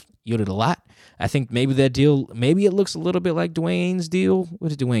Brown yielded a lot, I think maybe that deal, maybe it looks a little bit like Dwayne's deal. What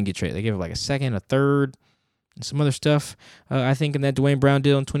did Dwayne get traded? They gave him like a second, a third, and some other stuff. I think in that Dwayne Brown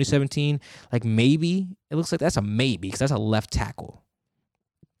deal in 2017, like maybe, it looks like that's a maybe because that's a left tackle.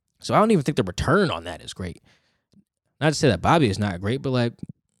 So I don't even think the return on that is great. Not to say that Bobby is not great, but like,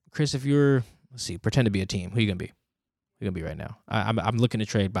 Chris, if you're, let's see, pretend to be a team, who are you going to be? Who are you going to be right now? I'm looking to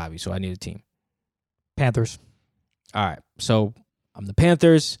trade Bobby, so I need a team. Panthers. All right, so I'm the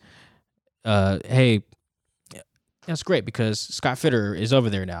Panthers. Hey, that's great because Scott Fitter is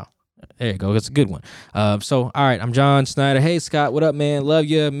over there now. There you go. That's a good one. So, all right, I'm John Snyder. Hey, Scott, what up, man? Love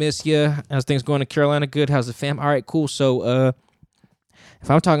you, miss you. How's things going in Carolina? Good. How's the fam? All right, cool. So, if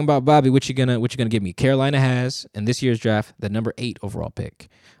I'm talking about Bobby, what you gonna give me? Carolina has in this year's draft the number 8 overall pick.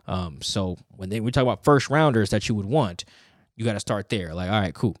 So when we talk about first rounders that you would want, you got to start there. Like, all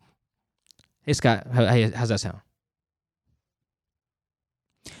right, cool. Hey, Scott, how's that sound?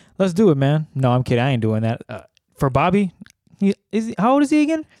 Let's do it, man. No, I'm kidding. I ain't doing that. For Bobby, how old is he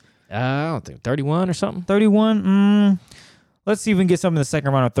again? I don't think 31 or something. 31. Let's see if we can get something in the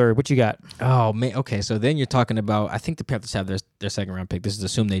second round or third. What you got? Oh man. Okay, so then you're talking about. I think the Panthers have their second round pick. This is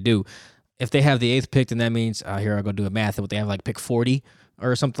assume they do. If they have the 8th pick, then that means here I go do a math. What they have like pick 40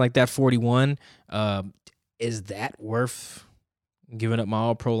 or something like that. 41. Is that worth giving up my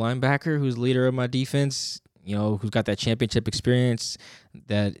All-Pro linebacker, who's leader of my defense? who's got that championship experience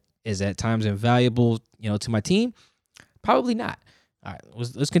that is at times invaluable, to my team? Probably not. All right,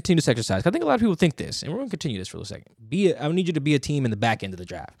 let's continue this exercise. I think a lot of people think this, and we're going to continue this for a second. I need you to be a team in the back end of the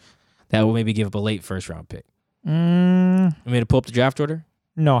draft that will maybe give up a late first-round pick. You want me to pull up the draft order?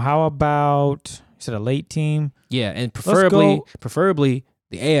 No, how about, you said a late team? Yeah, and preferably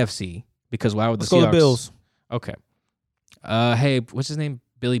the AFC, because why would the Seahawks? Let's go the Bills. Okay. Hey, what's his name?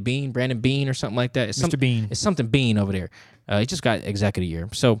 Billy Bean, Brandon Bean, or something like that. Mr. Bean. It's something Bean over there. He just got executive year.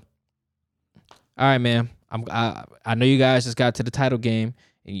 So, all right, man. I know you guys just got to the title game,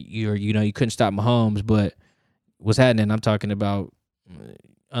 and you couldn't stop Mahomes, but what's happening? I'm talking about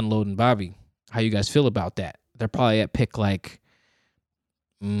unloading Bobby. How you guys feel about that? They're probably at pick like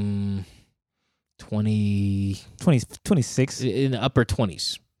 20, 26 in the upper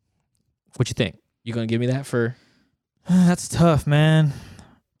 20s. What you think? You gonna give me that for? That's tough, man.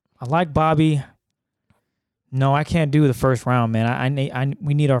 I like Bobby. No, I can't do the first round, man.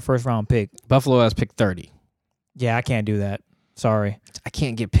 We need our first round pick. Buffalo has pick 30. Yeah, I can't do that. Sorry. I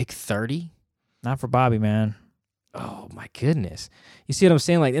can't get pick 30? Not for Bobby, man. Oh, my goodness. You see what I'm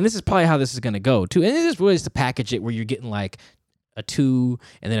saying? Like, and this is probably how this is going to go, too. And it is really just to package it where you're getting, like, a 2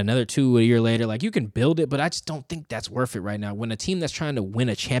 and then another 2 a year later. Like, you can build it, but I just don't think that's worth it right now when a team that's trying to win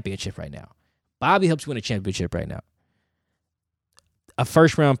a championship right now. Bobby helps you win a championship right now. A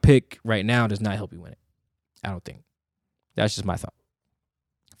first-round pick right now does not help you win it. I don't think. That's just my thought.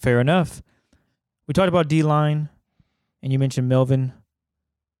 Fair enough. We talked about D-line, and you mentioned Melvin.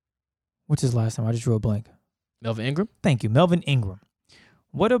 What's his last name? I just drew a blank. Melvin Ingram? Thank you, Melvin Ingram.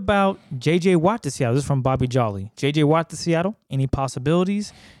 What about J.J. Watt to Seattle? This is from Bobby Jolly. J.J. Watt to Seattle, any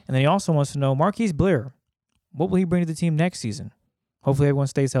possibilities? And then he also wants to know, Marquise Blair, what will he bring to the team next season? Hopefully everyone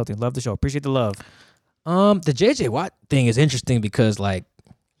stays healthy. Love the show. Appreciate the love. The J.J. Watt thing is interesting because, like,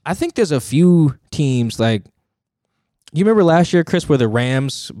 I think there's a few teams, like, you remember last year, Chris, where the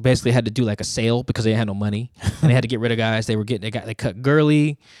Rams basically had to do like a sale because they had no money and they had to get rid of guys. They cut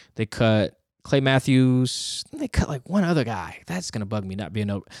Gurley, they cut Clay Matthews, they cut like one other guy. That's gonna bug me not being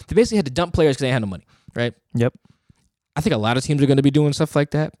over. They basically had to dump players because they had no money, right? Yep. I think a lot of teams are gonna be doing stuff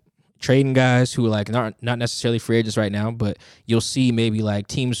like that, trading guys who are like not necessarily free agents right now, but you'll see maybe like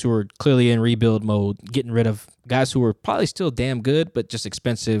teams who are clearly in rebuild mode getting rid of guys who are probably still damn good but just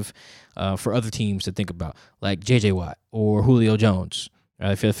expensive for other teams to think about, like J.J. Watt or Julio Jones.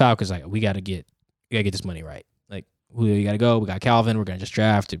 For the Falcons, like we gotta get this money right. Like Julio, you gotta go. We got Calvin. We're gonna just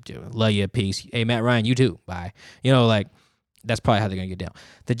draft. Love you, peace. Hey, Matt Ryan, you too. Bye. Like that's probably how they're gonna get down.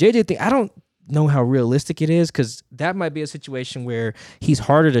 The J.J. thing, I don't know how realistic it is because that might be a situation where he's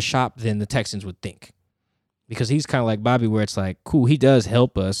harder to shop than the Texans would think, because he's kind of like Bobby, where it's like, cool, he does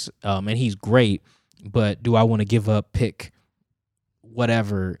help us, and he's great, but do I want to give up pick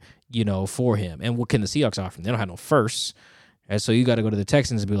whatever, for him? And what can the Seahawks offer him? They don't have no firsts. And so you got to go to the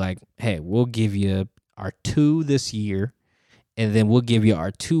Texans and be like, hey, we'll give you our 2 this year, and then we'll give you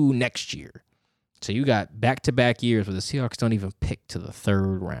our 2 next year. So you got back-to-back years where the Seahawks don't even pick to the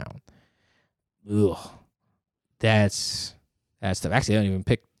 3rd round. Ugh. That's tough. Actually, they don't even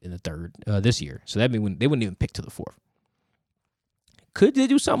pick in the 3rd this year. So that means they wouldn't even pick to the 4th. Could they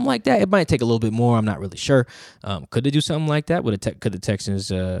do something like that? It might take a little bit more. I'm not really sure. Could they do something like that? Could the Texans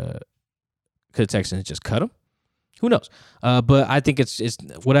just cut them? Who knows? But I think it's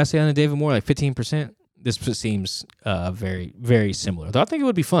what I say on the David Moore, like 15%. This seems very, very similar. Though I think it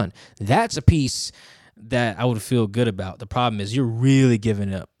would be fun. That's a piece that I would feel good about. The problem is you're really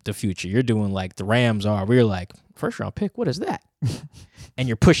giving up the future. You're doing like the Rams are. We're like, first round pick. What is that? And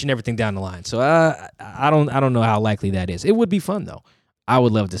you're pushing everything down the line. So I don't know how likely that is. It would be fun though. I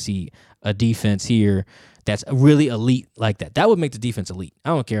would love to see a defense here that's really elite like that. That would make the defense elite. I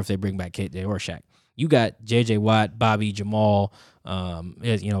don't care if they bring back KJ or Shaq. You got J.J. Watt, Bobby, Jamal,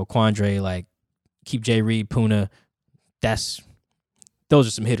 Quandre, like keep Jay Reed, Puna. Those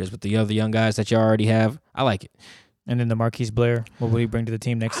are some hitters with the other young guys that you already have. I like it. And then the Marquise Blair, what will he bring to the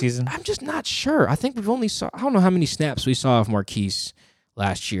team next season? I'm just not sure. I think I don't know how many snaps we saw of Marquise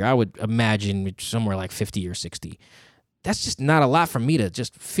last year. I would imagine somewhere like 50 or 60. That's just not a lot for me to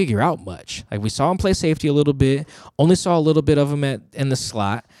just figure out much. Like we saw him play safety a little bit, only saw a little bit of him in the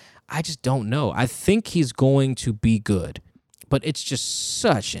slot. I just don't know. I think he's going to be good, but it's just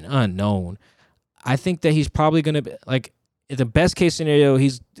such an unknown. I think that he's probably going to be like, in the best case scenario,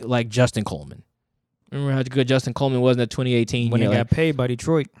 he's like Justin Coleman. Remember how good Justin Coleman was in that 2018 when he got paid by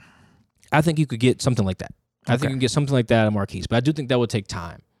Detroit? I think you could get something like that. I think you can get something like that at Marquise, but I do think that would take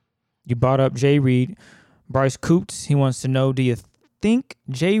time. You brought up Jay Reed. Bryce Coots, he wants to know, do you think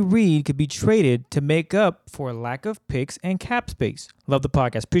Jay Reed could be traded to make up for a lack of picks and cap space? Love the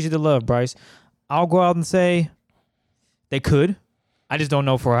podcast. Appreciate the love, Bryce. I'll go out and say they could. I just don't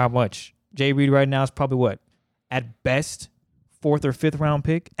know for how much. Jay Reed right now is probably what? At best, 4th or 5th round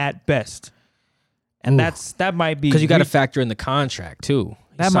pick. At best. And that might be... Because you got to factor in the contract, too.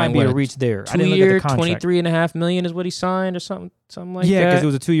 That might be a reach there. I didn't look at the contract. $23.5 million is what he signed or something like that. Yeah, because it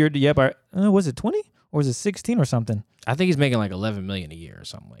was a 2-year... Yeah, but was it 20? Or was it 16 or something? I think he's making like $11 million a year or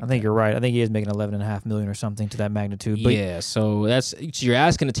something like that. I think you're right. I think he is making $11.5 million or something to that magnitude. But yeah, so you're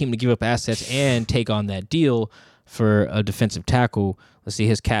asking a team to give up assets and take on that deal for a defensive tackle. Let's see,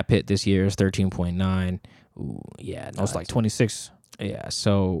 his cap hit this year is 13.9. Ooh, yeah. No, it's like 26. Yeah,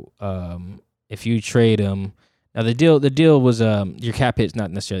 so if you trade him... Now, the deal was your cap hit's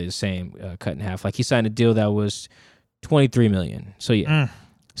not necessarily the same, cut in half. Like, he signed a deal that was $23 million. So, yeah.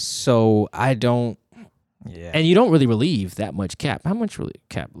 So, I don't... Yeah. And you don't really relieve that much cap. How much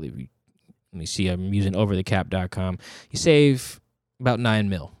cap relieve you? Let me see. I'm using overthecap.com. You save about $9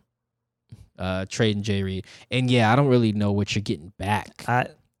 million trading Jay Reed. And, yeah, I don't really know what you're getting back.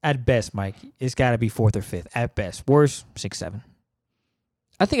 At best, Mike, it's got to be 4th or 5th. At best. Worst, 6, 7.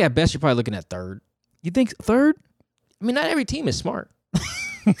 I think at best you're probably looking at 3rd. You think 3rd? I mean, not every team is smart.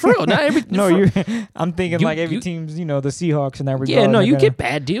 For real, not every. No, I'm thinking like every team's, the Seahawks in that regard. Yeah, no, you get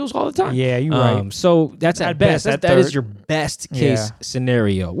bad deals all the time. Yeah, you're right. So that's at best. That is your best case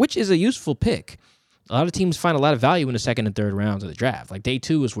scenario, which is a useful pick. A lot of teams find a lot of value in the 2nd and 3rd rounds of the draft. Like day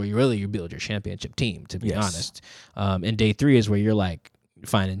 2 is where you build your championship team, to be honest. And day 3 is where you're like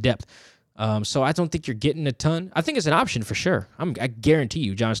finding depth. So I don't think you're getting a ton. I think it's an option for sure. I guarantee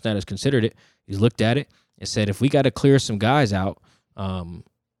you, John Snyder's considered it. He's looked at it and said, if we got to clear some guys out,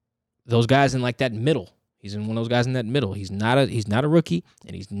 those guys in like that middle. He's in one of those guys in that middle. He's not a rookie,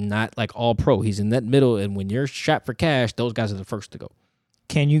 and he's not like all pro. He's in that middle, and when you're strapped for cash, those guys are the first to go.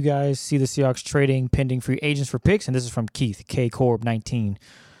 Can you guys see the Seahawks trading pending free agents for picks? And this is from Keith, K Corb 19.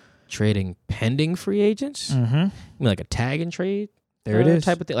 Trading pending free agents? Mm-hmm. You mean like a tag and trade? There it is.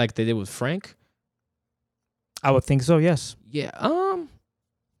 Type of thing, like they did with Frank? I would think so, yes. Yeah.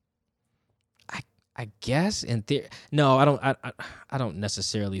 I guess in theory. No, I don't. I don't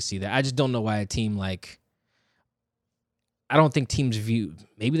necessarily see that. I just don't know why a team like. I don't think teams view.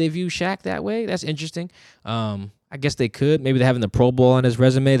 Maybe they view Shaq that way. That's interesting. I guess they could. Maybe they're having the Pro Bowl on his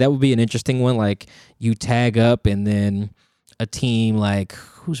resume. That would be an interesting one. Like you tag up, and then a team like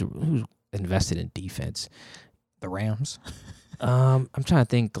who's invested in defense. The Rams. I'm trying to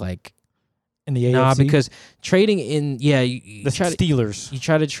think like. In the AFC? Nah, because trading in the Steelers. You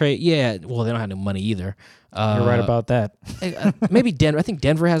try to trade, well, they don't have no money either. You're right about that. Maybe Denver. I think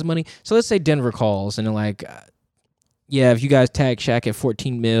Denver has money. So let's say Denver calls and they're like, if you guys tag Shaq at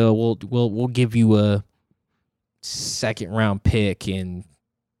 $14 million, we'll give you a 2nd round pick and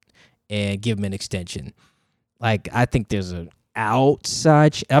give him an extension. Like I think there's an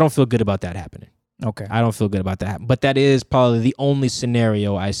outside. I don't feel good about that happening. Okay. I don't feel good about that. But that is probably the only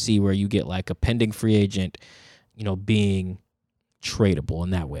scenario I see where you get like a pending free agent, being tradable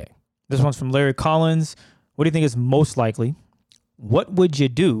in that way. This one's from Larry Collins. What do you think is most likely? What would you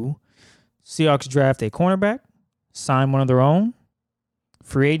do? Seahawks draft a cornerback, sign one of their own,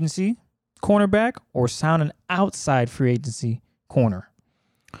 free agency cornerback, or sign an outside free agency corner?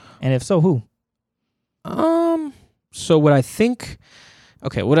 And if so, who? So what I think...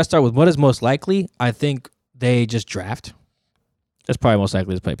 Okay, what I start with, what is most likely? I think they just draft. That's probably most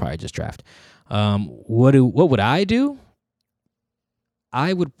likely. They probably just draft. What would I do?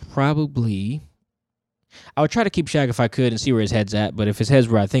 I would try to keep Shaq if I could and see where his head's at. But if his head's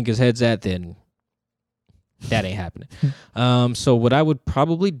where I think his head's at, then that ain't happening. So what I would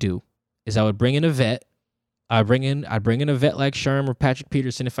probably do is I would bring in a vet. I'd bring in a vet like Sherm or Patrick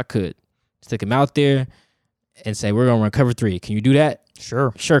Peterson if I could. Stick him out there and say, we're going to run cover 3. Can you do that?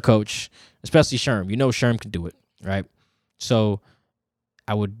 Sure, coach. Especially Sherm. Sherm can do it, right? So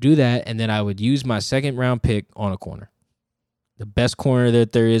I would do that, and then I would use my 2nd round pick on a corner. The best corner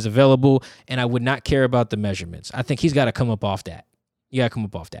that there is available, and I would not care about the measurements. I think he's got to come up off that. You got to come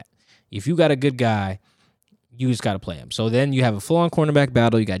up off that. If you got a good guy, you just got to play him. So then you have a full-on cornerback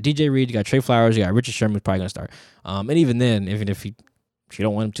battle. You got DJ Reed, you got Trey Flowers, you got Richard Sherman who's probably going to start. And even then, even if you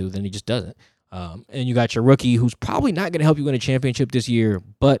don't want him to, then he just doesn't. And you got your rookie who's probably not going to help you win a championship this year,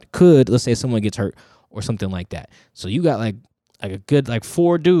 but could, let's say someone gets hurt or something like that. So you got like a good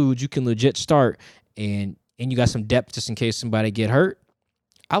 4 dudes you can legit start, and you got some depth just in case somebody get hurt.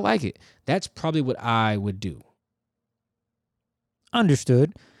 I like it. That's probably what I would do.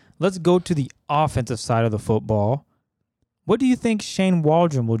 Understood. Let's go to the offensive side of the football. What do you think Shane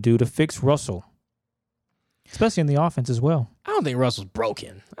Waldron will do to fix Russell? Especially in the offense as well. I don't think Russell's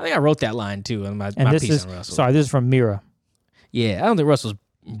broken. I think I wrote that line, too, in my piece on Russell. Sorry, this is from Mira. Yeah, I don't think Russell's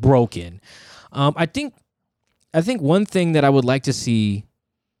broken. I think one thing that I would like to see,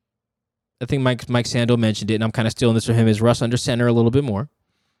 I think Mike Sando mentioned it, and I'm kind of stealing this from him, is Russ under center a little bit more.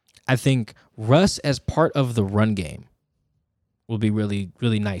 I think Russ as part of the run game will be really,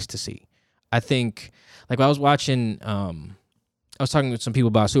 really nice to see. I think, like, I was watching, I was talking with some people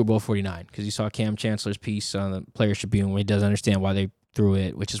about Super Bowl 49 because you saw Cam Chancellor's piece on the Players Tribune where he doesn't understand why they threw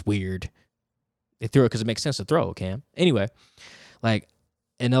it, which is weird. They threw it because it makes sense to throw, Cam. Anyway, like,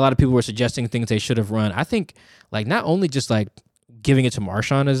 and a lot of people were suggesting things they should have run. I think, like, not only just, like, giving it to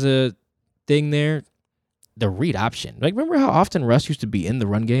Marshawn as a thing there, the read option. Like, remember how often Russ used to be in the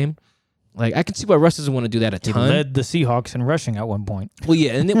run game? Like, I can see why Russ doesn't want to do that a ton. He led the Seahawks in rushing at one point. Well,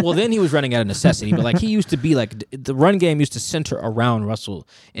 yeah, and then he was running out of necessity. But, like, he used to be, like, the run game used to center around Russell.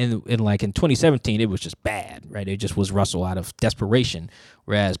 And like, in 2017, it was just bad, right? It just was Russell out of desperation,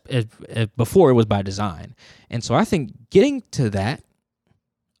 whereas before it was by design. And so I think getting to that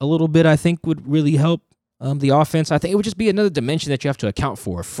a little bit, I think, would really help the offense. I think it would just be another dimension that you have to account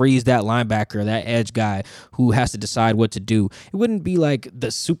for. Freeze that linebacker, that edge guy who has to decide what to do. It wouldn't be like the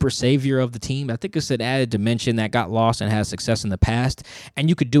super savior of the team. I think it's an added dimension that got lost and has success in the past, and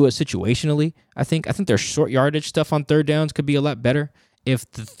you could do it situationally. I think their short yardage stuff on third downs could be a lot better if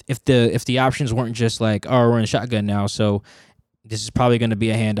the options weren't just like, oh, we're in shotgun now, so this is probably going to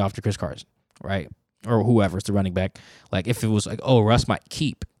be a handoff to Chris Carson, right? Or whoever's the running back. Like, if it was like, oh, Russ might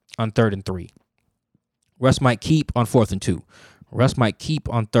keep on 3rd and 3. Russ might keep on 4th and 2. Russ might keep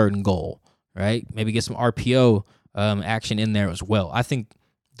on 3rd and goal, right? Maybe get some RPO action in there as well. I think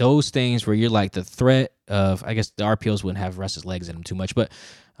those things where you're like the threat of, I guess the RPOs wouldn't have Russ's legs in them too much, but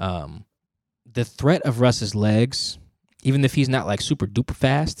the threat of Russ's legs, even if he's not like super duper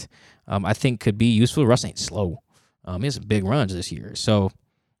fast, I think could be useful. Russ ain't slow. He has some big runs this year. So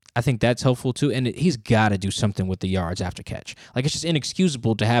I think that's helpful too, and he's got to do something with the yards after catch. Like, it's just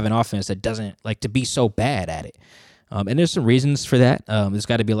inexcusable to have an offense that doesn't like to be so bad at it. And there's some reasons for that. There's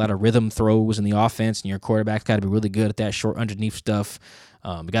got to be a lot of rhythm throws in the offense, and your quarterback's got to be really good at that short underneath stuff.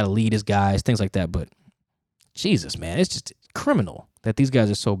 You got to lead his guys, things like that. But Jesus, man, it's just criminal that these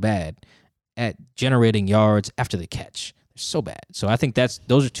guys are so bad at generating yards after the catch. They're so bad. So I think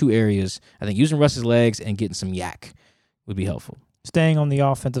those are two areas. I think using Russ's legs and getting some yak would be helpful. Staying on the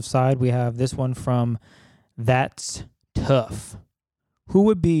offensive side, we have this one from That's Tough. Who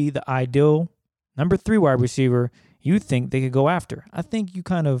would be the ideal number 3 wide receiver you think they could go after? I think you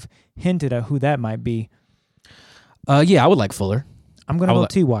kind of hinted at who that might be. Yeah, I would like Fuller. I'm going to go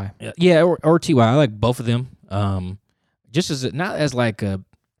T.Y. Yeah, or T.Y. I like both of them. Just as not as like a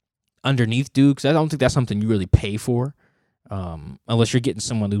underneath dude, because I don't think that's something you really pay for, unless you're getting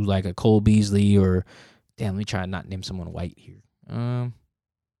someone who's like a Cole Beasley or, damn, let me try and not name someone white here.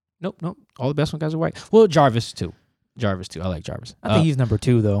 Nope. All the best one guys are white. Well, Jarvis too. I like Jarvis. I think he's number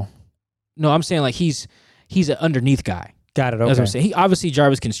 2 though. No, I'm saying like he's an underneath guy. Got it. Okay. That's what I'm saying. Obviously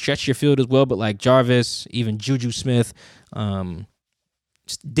Jarvis can stretch your field as well, but like Jarvis, even Juju Smith,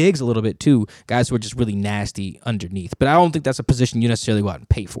 just Diggs a little bit too. Guys who are just really nasty underneath. But I don't think that's a position you necessarily go out and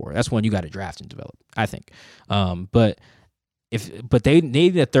pay for. That's one you got to draft and develop, I think. But they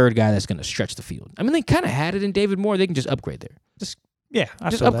need a third guy that's going to stretch the field. I mean, they kind of had it in David Moore. They can just upgrade there. Just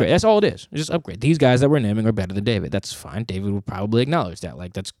upgrade. That's all it is. Just upgrade. These guys that we're naming are better than David. That's fine. David would probably acknowledge that.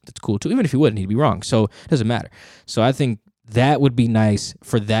 Like, that's cool too. Even if he wouldn't, he'd be wrong. So it doesn't matter. So I think that would be nice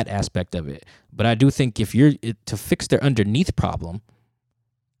for that aspect of it. But I do think if you're to fix their underneath problem,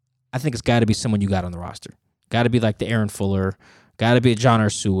 I think it's got to be someone you got on the roster. Got to be like the Aaron Fuller. Got to be a John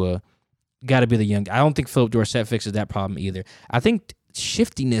Ursua. Got to be the young. I don't think Philip Dorsett fixes that problem either. I think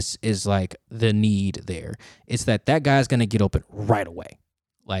shiftiness is like the need there. It's that guy's going to get open right away.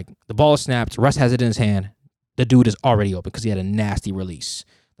 Like, the ball is snapped. Russ has it in his hand. The dude is already open because he had a nasty release.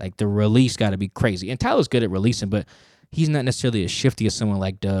 Like, the release got to be crazy. And Tyler's good at releasing, but he's not necessarily as shifty as someone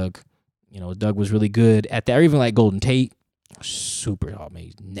like Doug. You know, Doug was really good at that. Or even like Golden Tate. Super,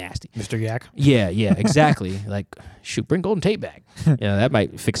 he's nasty. Mr. Yak. Yeah, exactly. Like, shoot, bring Golden Tate back. Yeah, that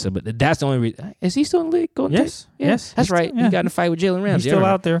might fix it, but that's the only reason. Is he still in the league, Golden Tate? Yes. That's right. He got in a fight with Jalen Ramsey. He's still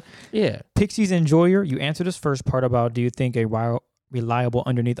out there. Yeah. Pixies Enjoyer, you answered this first part about do you think a reliable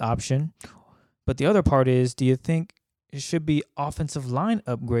underneath option? But the other part is, do you think it should be offensive line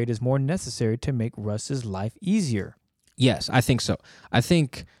upgrade is more necessary to make Russ's life easier? Yes, I think so. I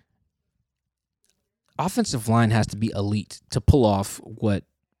think offensive line has to be elite to pull off what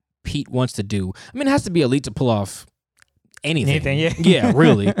Pete wants to do. I mean, it has to be elite to pull off anything. Yeah,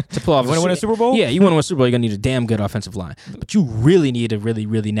 really. To pull off. You want to win a Super Bowl? Yeah, you want to win a Super Bowl, you're going to need a damn good offensive line. But you really need a really,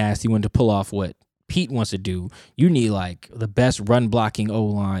 really nasty one to pull off what Pete wants to do. You need, like, the best run-blocking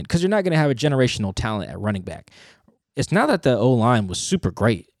O-line because you're not going to have a generational talent at running back. it's not that the O-line was super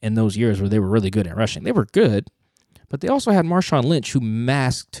great in those years where they were really good at rushing. They were good, but they also had Marshawn Lynch, who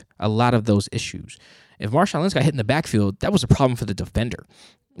masked a lot of those issues. If Marshawn Lynch got hit in the backfield, that was a problem for the defender.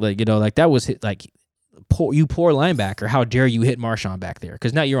 That was hit, you poor linebacker, how dare you hit Marshawn back there?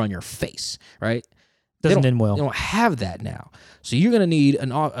 Because now you're on your face, right? Doesn't end well. They don't have that now. So you're going to need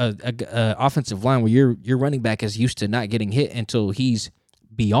an offensive line where your running back is used to not getting hit until he's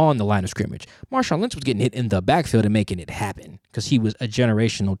beyond the line of scrimmage. Marshawn Lynch was getting hit in the backfield and making it happen because he was a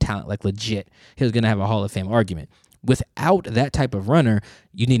generational talent, like legit. He was going to have a Hall of Fame argument. Without that type of runner,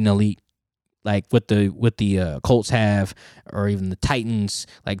 you need an elite, like what the Colts have, or even the Titans,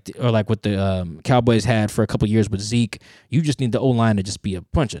 or what the Cowboys had for a couple years with Zeke. You just need the O-line to just be a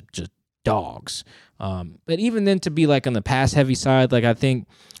bunch of just dogs. But even then, to be like on the pass heavy side, I think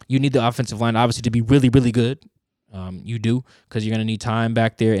you need the offensive line obviously to be really, really good. You do, because you're going to need time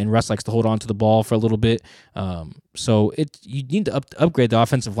back there, and Russ likes to hold on to the ball for a little bit. So you need to upgrade the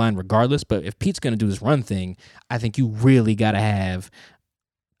offensive line regardless. But if Pete's going to do this run thing, I think you really got to have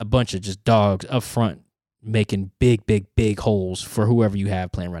a bunch of just dogs up front making big, big, big holes for whoever you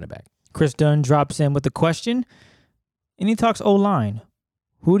have playing running back. Chris Dunn drops in with the question, and he talks O-line.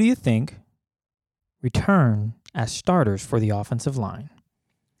 Who do you think return as starters for the offensive line?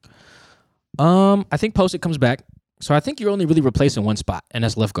 I think Posey comes back. So I think you're only really replacing one spot, and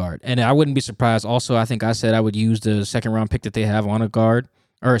that's left guard. And I wouldn't be surprised. Also, I think I said I would use the second-round pick that they have on a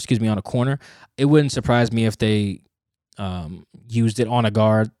corner. It wouldn't surprise me if they used it on a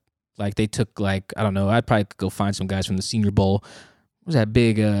guard. Like they took, I don't know, I'd probably go find some guys from the Senior Bowl. What was that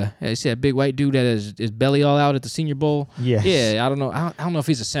big, you see that big white dude that is his belly all out at the Senior Bowl? Yes. Yeah, I don't know. I don't know if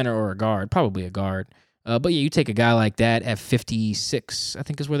he's a center or a guard. Probably a guard. But yeah, you take a guy like that at 56, I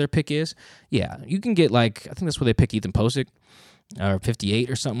think is where their pick is. Yeah, you can get I think that's where they pick Ethan Posick, or 58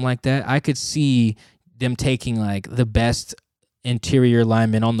 or something like that. I could see them taking the best interior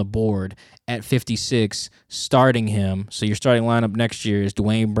lineman on the board at 56, starting him. So your starting lineup next year is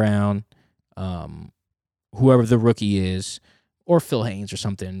Dwayne Brown, whoever the rookie is, or Phil Haynes or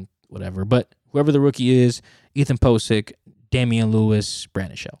something, whatever. But whoever the rookie is, Ethan Posick, Damian Lewis,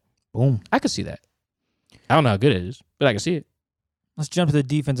 Brandon Shell. Boom. I could see that. I don't know how good it is, but I can see it. Let's jump to the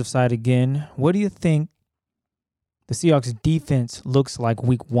defensive side again. What do you think the Seahawks defense looks like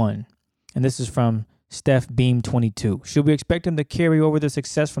week 1? And this is from Steph Beam 22. Should we expect them to carry over the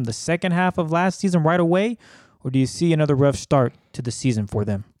success from the second half of last season right away, or do you see another rough start to the season for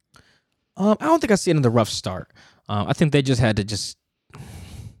them? I don't think I see another rough start. I think they just had to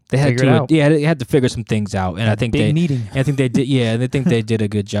they had to figure some things out, and I think they did. Yeah, and I think they did a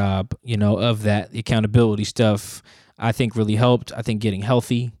good job, of that. The accountability stuff, I think, really helped. I think getting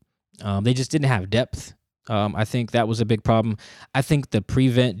healthy, they just didn't have depth. I think that was a big problem. I think the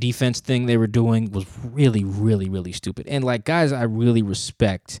prevent defense thing they were doing was really, really, really stupid. And guys, I really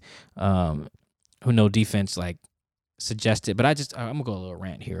respect who know defense suggested, but I'm gonna go a little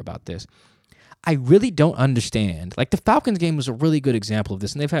rant here about this. I really don't understand. The Falcons game was a really good example of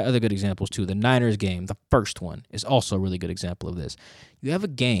this, and they've had other good examples too. The Niners game, the first one, is also a really good example of this. You have a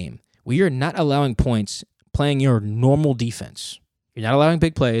game where you're not allowing points playing your normal defense. You're not allowing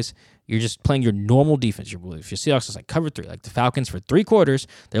big plays. You're just playing your normal defense. If your Seahawks is cover 3, the Falcons for 3 quarters,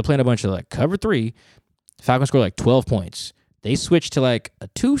 they're playing a bunch of cover 3. The Falcons score 12 points. They switch to a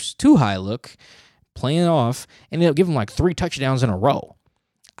too high look, playing off, and they'll give them 3 touchdowns in a row.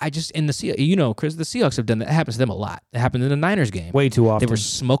 Chris, the Seahawks have done that. It happens to them a lot. It happened in the Niners game. Way too often. They were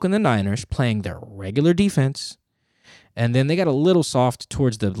smoking the Niners, playing their regular defense, and then they got a little soft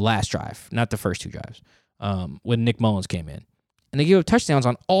towards the last drive, not the first 2 drives, when Nick Mullins came in. And they gave up touchdowns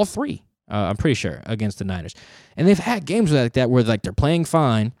on all 3, I'm pretty sure, against the Niners. And they've had games like that where they're playing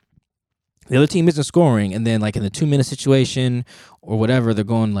fine, the other team isn't scoring, and then in the 2-minute situation or whatever, they're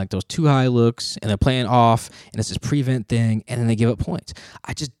going those too high looks, and they're playing off, and it's this prevent thing, and then they give up points.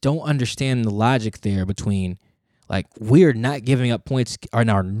 I just don't understand the logic there between we're not giving up points on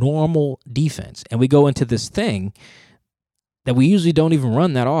our normal defense, and we go into this thing that we usually don't even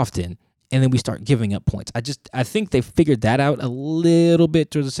run that often, and then we start giving up points. I think they figured that out a little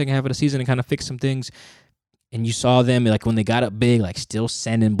bit towards the second half of the season and kind of fixed some things. And you saw them, when they got up big, still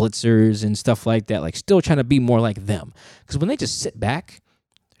sending blitzers and stuff like that, still trying to be more like them. Because when they just sit back,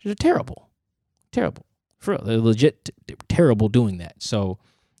 they're terrible. Terrible. For real. They're legit terrible doing that. So,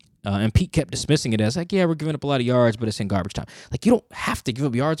 and Pete kept dismissing it as, yeah, we're giving up a lot of yards, but it's in garbage time. You don't have to give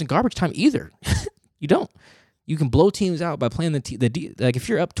up yards in garbage time either. You don't. You can blow teams out by playing if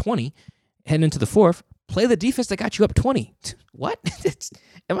you're up 20, heading into the 4th, play the defense that got you up 20. What?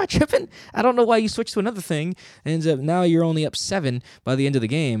 Am I tripping? I don't know why you switched to another thing. Ends up now you're only up 7 by the end of the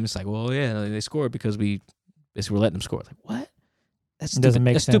game. It's well, yeah, they scored because we Basically, we're letting them score. Like, what? That's stupid. Doesn't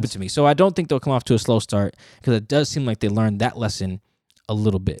make That's sense. stupid to me. So I don't think they'll come off to a slow start because it does seem like they learned that lesson a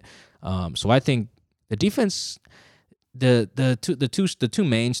little bit. So I think the defense, the two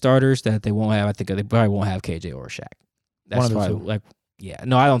main starters that they won't have, I think they probably won't have KJ or Shaq. That's One of the probably two.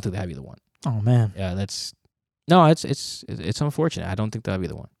 No, I don't think they have either one. Oh man. Yeah, it's unfortunate. I don't think they'll have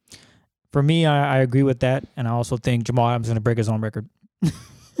either one. For me, I agree with that, and I also think Jamal Adams is going to break his own record. What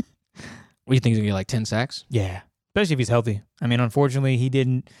do you think he's gonna get, like 10 sacks? Yeah, especially if he's healthy. I mean, unfortunately,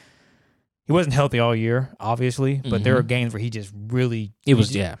 he wasn't healthy all year, obviously, but there were games where he just really there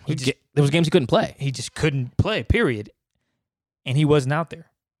was games he couldn't play. He just couldn't play, period. And he wasn't out there.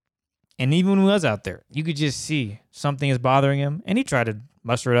 And even when he was out there, you could just see something is bothering him, and he tried to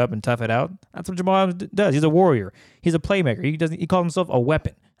muster it up and tough it out. That's what Jamal Adams does. He's a warrior. He's a playmaker. He calls himself a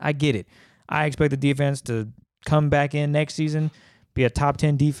weapon. I get it. I expect the defense to come back in next season, be a top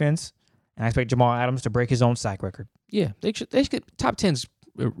 10 defense, and I expect Jamal Adams to break his own sack record. Yeah, they should get top 10's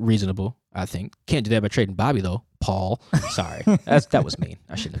reasonable, I think. Can't do that by trading Bobby, though. Paul. Sorry. That was mean.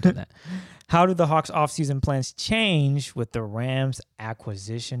 I shouldn't have done that. How do the Hawks' offseason plans change with the Rams'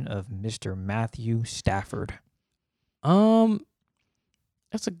 acquisition of Mr. Matthew Stafford?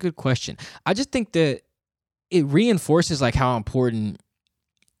 That's a good question. I just think that it reinforces like how important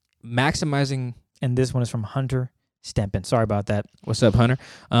maximizing. And this one is from Hunter Stempen. Sorry about that. What's up, Hunter?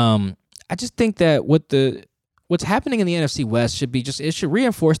 I just think that what's happening in the NFC West it should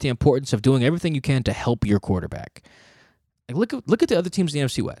reinforce the importance of doing everything you can to help your quarterback. Like look at the other teams in the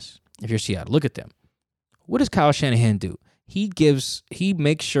NFC West. If you're Seattle, look at them. What does Kyle Shanahan do? He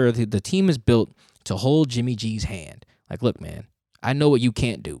makes sure that the team is built to hold Jimmy G's hand. Like, look, man, I know what you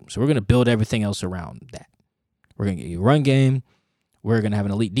can't do, so we're going to build everything else around that. We're going to get you a run game. We're going to have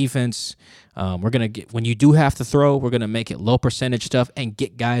an elite defense. We're going to get, when you do have to throw, we're going to make it low percentage stuff and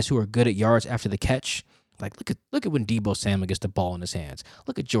get guys who are good at yards after the catch. Like, look at when Deebo Samuel gets the ball in his hands.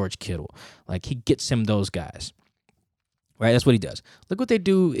 Look at George Kittle. Like, he gets him those guys. Right? That's what he does. Look what they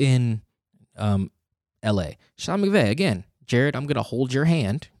do in L.A. Sean McVay, again, Jared, I'm going to hold your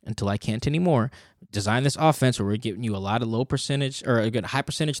hand until I can't anymore. Design this offense where we're giving you a lot of low percentage or high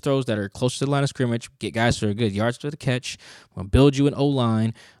percentage throws that are close to the line of scrimmage. Get guys who are good yards to the catch. We're going to build you an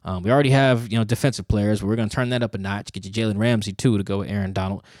O-line. We already have defensive players, but we're going to turn that up a notch. Get you Jalen Ramsey, too, to go with Aaron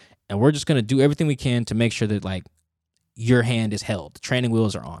Donald. And we're just going to do everything we can to make sure that, like, your hand is held. The training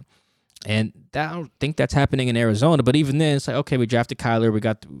wheels are on. And I don't think that's happening in Arizona. But even then, it's like, okay, we drafted Kyler. We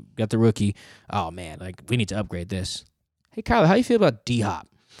got the rookie. Oh, man, like, we need to upgrade this. Hey, Kyler, how you feel about D-Hop?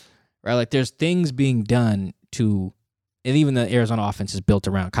 Right? Like, there's things being done to, and even the Arizona offense is built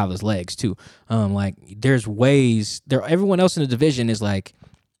around Kyler's legs, too. Like, there's ways, everyone else in the division is like,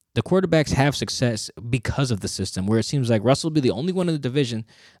 the quarterbacks have success because of the system, where it seems like Russell will be the only one in the division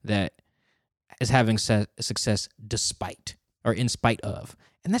that is having success despite or in spite of.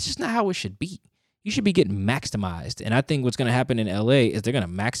 And that's just not how it should be. You should be getting maximized. And I think what's going to happen in LA is they're going to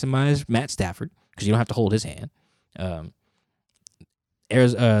maximize Matt Stafford because you don't have to hold his hand. The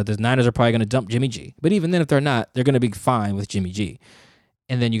Niners are probably going to dump Jimmy G. But even then, if they're not, they're going to be fine with Jimmy G.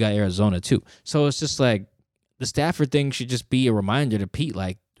 And then you got Arizona, too. So it's just like the Stafford thing should just be a reminder to Pete,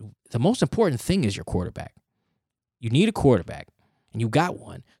 like, the most important thing is your quarterback. You need a quarterback, and you got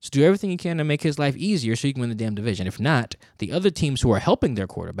one. So do everything you can to make his life easier so you can win the damn division. If not, the other teams who are helping their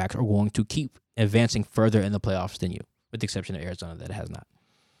quarterbacks are going to keep advancing further in the playoffs than you, with the exception of Arizona that has not.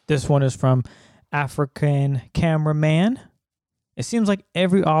 This one is from African Cameraman. It seems like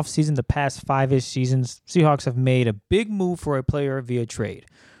every offseason the past 5-ish seasons, Seahawks have made a big move for a player via trade.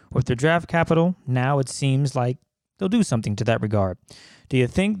 With their draft capital, now it seems like they'll do something to that regard. Do you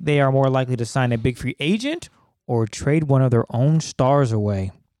think they are more likely to sign a big free agent or trade one of their own stars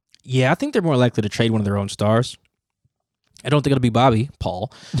away? Yeah, I think they're more likely to trade one of their own stars. I don't think it'll be Bobby,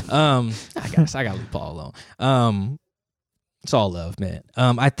 Paul. I guess I got to leave Paul alone. It's all love, man.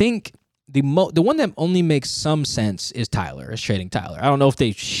 I think the one that only makes some sense is trading Tyler. I don't know if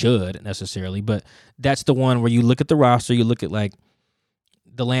they should necessarily, but that's the one where you look at the roster, you look at like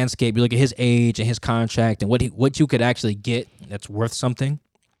the landscape, you look at his age and his contract and what you could actually get that's worth something.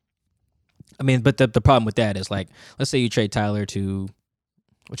 I mean, but the problem with that is, like, let's say you trade Tyler to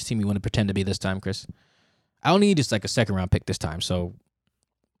which team you want to pretend to be this time, Chris? I don't need just like a second round pick this time, so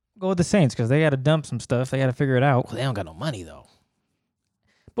go with the Saints because they got to dump some stuff. They got to figure it out. Well, they don't got no money though.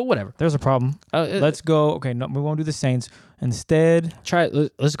 But whatever. There's a problem. Let's go. Okay, no, we won't do the Saints. Instead,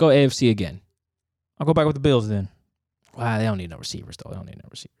 let's go AFC again. I'll go back with the Bills then. Wow, they don't need no receivers, though. They don't need no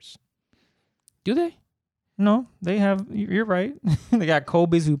receivers. Do they? No, they have. You're right. They got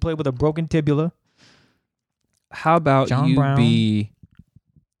Kobe's who played with a broken tibula. How about John Brown.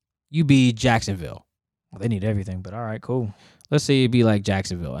 you be Jacksonville? Well, they need everything, but all right, cool. Let's say it'd be like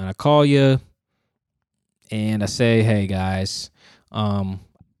Jacksonville, and I call you, and I say, "Hey guys,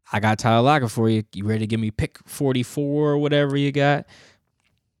 I got Tyler Lockett for you. You ready to give me pick 44 or whatever you got?"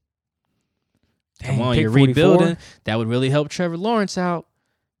 Dang, Come on, pick you're 44? rebuilding. That would really help Trevor Lawrence out.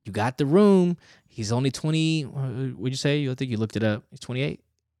 You got the room. He's only 20. What'd you say? I think you looked it up. He's 28.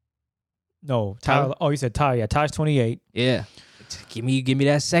 No, Tyler? Tyler. Oh, you said Tyler. Yeah, Tyler's 28. Yeah. Give me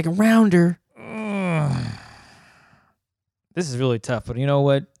that second rounder. This is really tough, but you know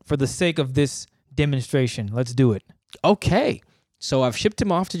what? For the sake of this demonstration, let's do it. Okay. So I've shipped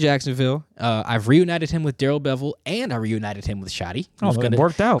him off to Jacksonville. I've reunited him with Darrell Bevell, and I reunited him with Shoddy. It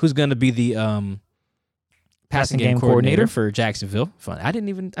worked out. Who's going to be the passing game coordinator for Jacksonville? Fun. I didn't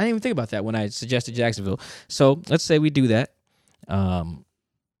even think about that when I suggested Jacksonville. So let's say we do that.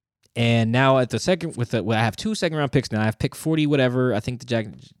 And now at the second, I have 2 second-round picks now. I have pick 40, whatever I think the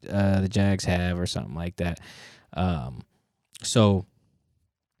Jags have, or something like that. So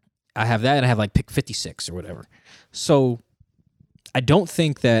I have that, and I have like pick 56 or whatever. So I don't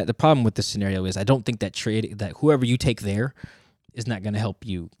think that the problem with this scenario is I don't think that whoever you take there is not going to help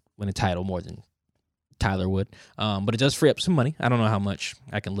you win a title more than Tyler would. But it does free up some money. I don't know how much.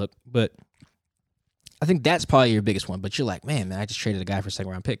 I can look, but I think that's probably your biggest one. But you're like, man, I just traded a guy for a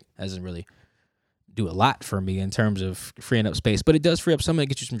second round pick. That doesn't really do a lot for me in terms of freeing up space, but it does free up some money to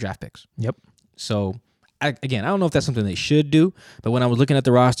get you some draft picks. Yep. So I don't know if that's something they should do, but when I was looking at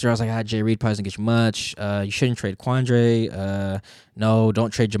the roster, I was like, Jay Reed probably doesn't get you much. You shouldn't trade Quandre. No, don't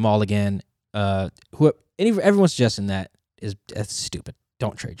trade Jamal again. Everyone's suggesting that's stupid.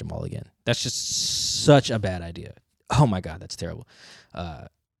 Don't trade Jamal again. That's just such a bad idea. Oh my God, that's terrible.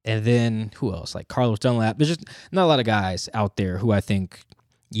 And then who else? Like Carlos Dunlap. There's just not a lot of guys out there who I think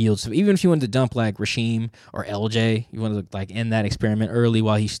yields. Even if you wanted to dump like Rasheem or LJ, you want to like end that experiment early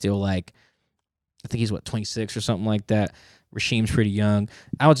while he's still like, I think he's 26 or something like that. Rasheem's pretty young.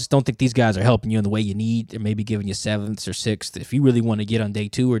 I just don't think these guys are helping you in the way you need. They're maybe giving you 7th or 6th. If you really want to get on day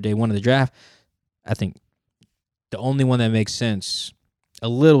 2 or day 1 of the draft, I think the only one that makes sense, a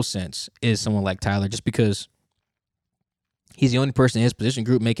little sense, is someone like Tyler, just because he's the only person in his position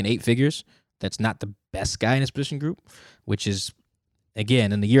group making 8 figures. That's not the best guy in his position group, which is,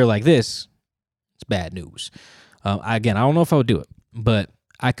 again, in a year like this, it's bad news. I don't know if I would do it, but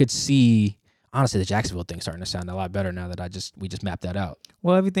I could see. Honestly, the Jacksonville thing's starting to sound a lot better now that we just mapped that out.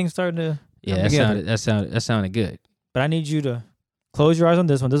 Well, everything's starting to Yeah, that sounded good. But I need you to close your eyes on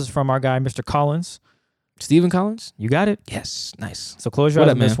this one. This is from our guy, Mr. Collins. Stephen Collins? You got it? Yes. Nice. So close your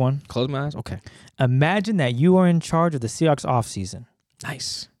eyes on this one. Close my eyes? Okay. Imagine that you are in charge of the Seahawks offseason.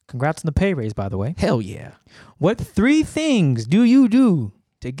 Nice. Congrats on the pay raise, by the way. Hell yeah. What 3 things do you do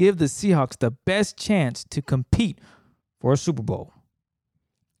to give the Seahawks the best chance to compete for a Super Bowl?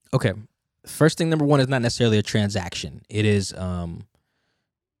 Okay. First thing, number 1, is not necessarily a transaction. It is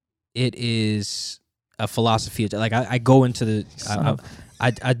a philosophy. Like I go into the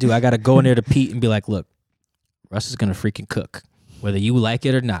I got to go in there to Pete and be like, look, Russ is gonna freaking cook, whether you like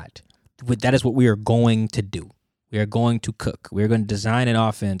it or not. That is what we are going to do. We are going to cook. We are going to design an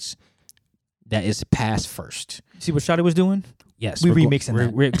offense that is pass first. See what Shotty was doing? Yes, we're remixing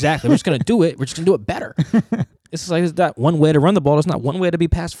that. We're exactly. We're just gonna do it. We're just gonna do it better. It's like it's not one way to run the ball. It's not one way to be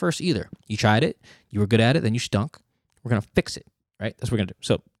pass first either. You tried it. You were good at it. Then you stunk. We're gonna fix it. Right. That's what we're gonna do.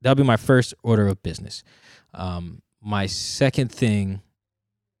 So that'll be my first order of business. My second thing,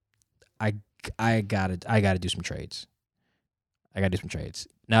 I gotta do some trades.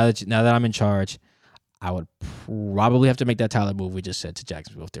 Now that I'm in charge, I would probably have to make that Tyler move we just said to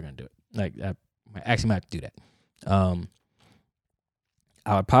Jacksonville if they're gonna do it. Like I actually might have to do that.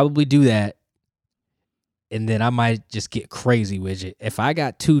 I would probably do that, and then I might just get crazy with it. If I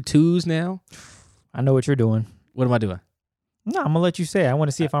got 2 2s now, I know what you're doing. What am I doing? No, I'm gonna let you say it. I want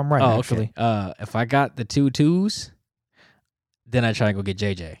to see if I'm right. Actually, okay. If I got the 2 2s, then I try to go get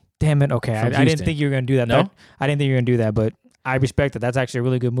JJ. Damn it. Okay, I didn't think you were gonna do that. No? I didn't think you were gonna do that, but I respect that. That's actually a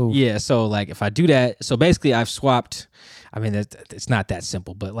really good move. Yeah. So like, if I do that, so basically I've swapped. I mean, it's not that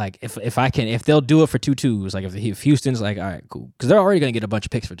simple, but like, if they'll do it for 2 2s, like if Houston's like, all right, cool, because they're already gonna get a bunch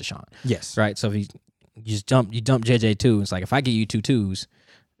of picks for Deshaun. Yes. Right. So if you dump JJ 2, it's like if I get you 2 2s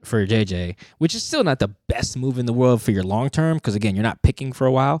for JJ, which is still not the best move in the world for your long term, because again, you're not picking for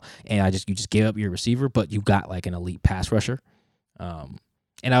a while, and you just gave up your receiver, but you got like an elite pass rusher.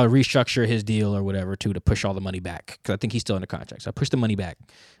 And I would restructure his deal or whatever to push all the money back, because I think he's still under contract. So I push the money back,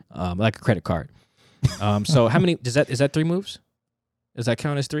 like a credit card. So how many is that 3 moves? Does that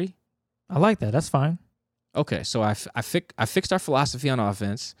count as 3? I like that. That's fine. Okay, so I fixed our philosophy on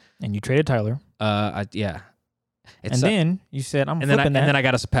offense, and you traded Tyler. Yeah. Then you said I'm flipping that. And then I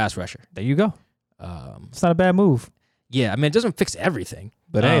got us a pass rusher. There you go. It's not a bad move. Yeah, I mean, it doesn't fix everything.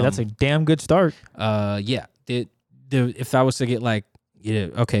 But hey, that's a damn good start. Yeah. If I was to get like,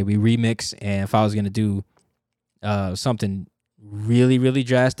 okay, we remix, and if I was gonna do something really, really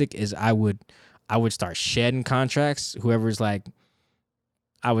drastic, is I would start shedding contracts. Whoever's like,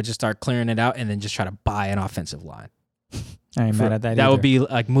 I would just start clearing it out, and then just try to buy an offensive line. I ain't mad at that. That either. would be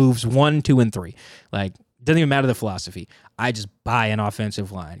like moves 1, 2, and 3. Like, doesn't even matter the philosophy. I just buy an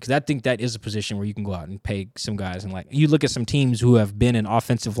offensive line because I think that is a position where you can go out and pay some guys. And like, you look at some teams who have been an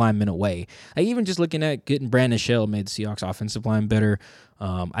offensive lineman away. Like, even just looking at getting Brandon Shell made the Seahawks offensive line better.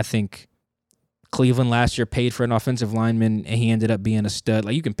 I think Cleveland last year paid for an offensive lineman, and he ended up being a stud.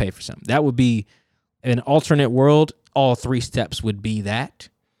 Like, you can pay for something. That would be an alternate world. All 3 steps would be that.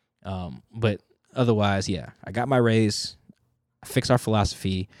 But otherwise, yeah, I got my raise. I fix our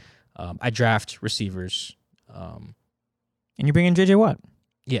philosophy. I draft receivers. And you bring in J.J. Watt.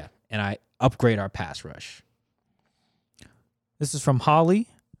 Yeah, and I upgrade our pass rush. This is from Holly.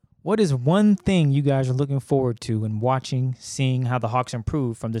 What is one thing you guys are looking forward to in seeing how the Hawks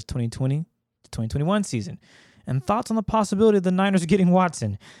improve from this 2020 to 2021 season? And thoughts on the possibility of the Niners getting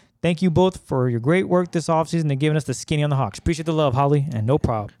Watson? Thank you both for your great work this offseason and giving us the skinny on the Hawks. Appreciate the love, Holly, and no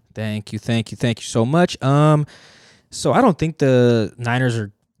problem. Thank you so much. So I don't think the Niners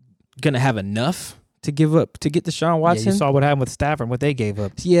are going to have enough to give up to get Deshaun Watson. Yeah, you saw what happened with Stafford, what they gave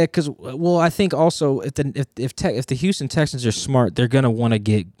up. Yeah, because I think also if the Houston Texans are smart, they're going to want to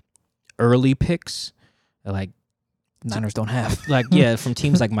get early picks, like Niners don't have. Like, from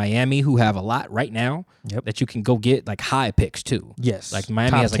teams like Miami who have a lot right now that you can go get like high picks too. Yes, like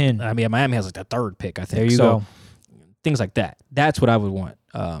Miami Top has 10. Miami has like the 3rd pick, I think. There you go. Things like that. That's what I would want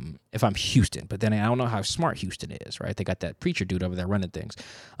if I'm Houston. But then I don't know how smart Houston is, right? They got that preacher dude over there running things.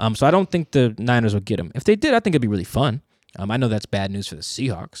 So I don't think the Niners will get him. If they did, I think it'd be really fun. I know that's bad news for the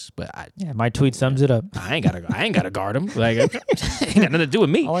Seahawks, but my tweet sums it up. I ain't gotta guard him. Like, it ain't got nothing to do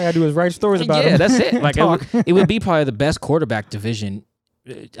with me. All I gotta do is write stories about him. Yeah, that's it. Like, it would be probably the best quarterback division.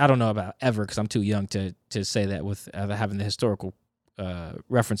 I don't know about ever because I'm too young to say that with having the historical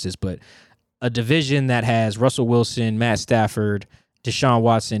references, but a division that has Russell Wilson, Matt Stafford, Deshaun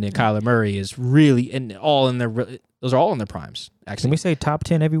Watson, and Kyler Murray is really those are all in their primes. Actually, can we say top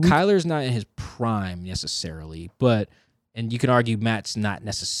 10 every week? Kyler's not in his prime necessarily, and you can argue Matt's not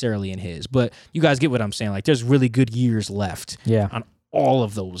necessarily in his, but you guys get what I'm saying. Like, there's really good years left on all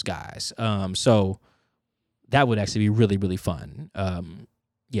of those guys. So that would actually be really, really fun.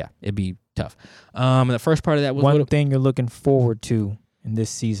 Yeah, it'd be tough. The first part of that was one thing you're looking forward to in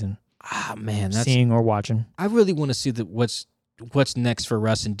this season. Man, that's seeing or watching. I really want to see what's next for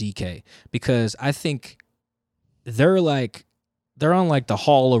Russ and DK, because I think they're on like the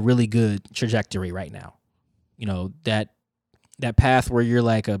Hall of really good trajectory right now. You know, that path where you're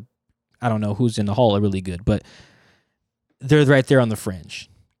like I don't know who's in the Hall of really good, but they're right there on the fringe.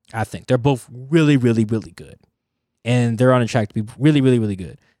 I think they're both really, really, really good, and they're on a track to be really, really, really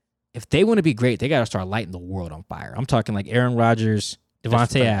good. If they want to be great, they got to start lighting the world on fire. I'm talking like Aaron Rodgers,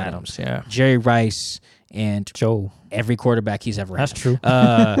 Devontae Adams, Jerry Rice, and Joe. Every quarterback he's ever had. That's true.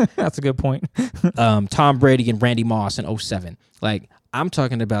 That's a good point. Tom Brady and Randy Moss in 2007. Like, I'm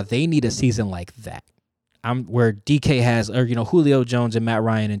talking about they need a season like that. Where DK has, or Julio Jones and Matt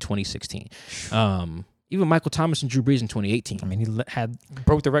Ryan in 2016. Even Michael Thomas and Drew Brees in 2018. I mean, he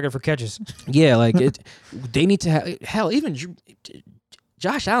broke the record for catches. Yeah, like they need to have, hell, even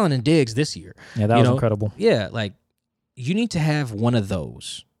Josh Allen and Diggs this year. Yeah, that was incredible. Yeah, like, you need to have one of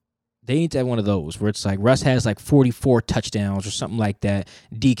those. They need to have one of those where it's like Russ has like 44 touchdowns or something like that.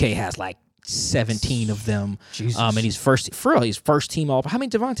 DK has like 17 of them. Jesus. And he's first team all. How many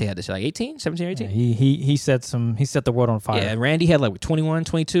Devontae had this year? Like 18, 17 or 18? Yeah, he set the world on fire. Yeah, and Randy had like 21,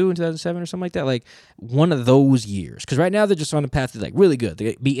 22 in 2007 or something like that. Like, one of those years. Because right now they're just on the path to like really good.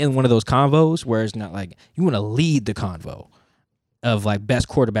 They be in one of those convos where it's not like you want to lead the convo of like best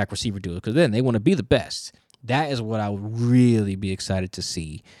quarterback receiver duo, because then they want to be the best. That is what I would really be excited to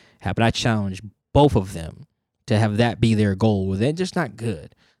see happen. I challenge both of them to have that be their goal. Where they're just not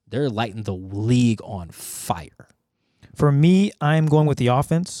good. They're lighting the league on fire. For me, I'm going with the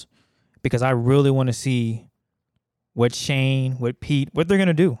offense because I really want to see what Shane, what Pete, what they're going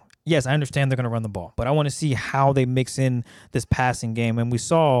to do. Yes, I understand they're going to run the ball, but I want to see how they mix in this passing game. And we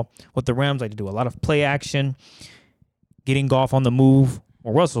saw what the Rams like to do. A lot of play action, getting Goff on the move.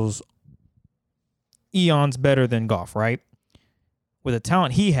 Well, Russell's eons better than Goff, right? With the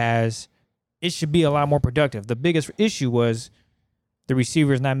talent he has, it should be a lot more productive. The biggest issue was the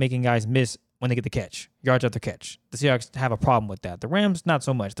receivers not making guys miss when they get the catch, yards after catch. The Seahawks have a problem with that. The Rams, not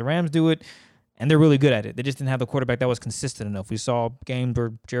so much. The Rams do it, And they're really good at it. They just didn't have the quarterback that was consistent enough. We saw games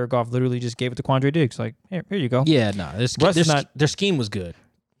where Jared Goff literally just gave it to Quandre Diggs. Like, here you go. Yeah, no. Their scheme was good.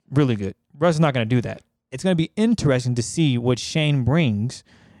 Really good. Russ is not going to do that. It's going to be interesting to see what Shane brings.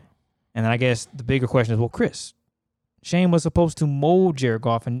 And then I guess the bigger question is, well, Chris, Shane was supposed to mold Jared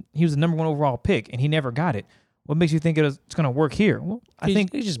Goff, and he was the number 1 overall pick, and he never got it. What makes you think it's going to work here? Well, I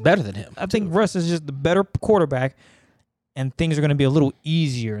think he's just better than him. I think Russ is just the better quarterback, and things are going to be a little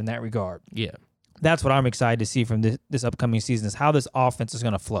easier in that regard. Yeah. That's what I'm excited to see from this upcoming season is how this offense is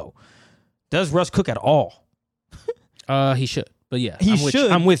going to flow. Does Russ cook at all? He should. But yeah,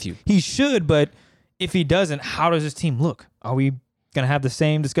 I'm with you. He should, but if he doesn't, how does his team look? Are we going to have the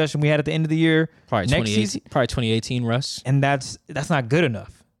same discussion we had at the end of the year? Probably 2018 Russ. And that's not good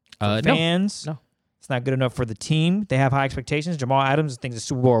enough. For fans. No. It's not good enough for the team. They have high expectations. Jamal Adams thinks it's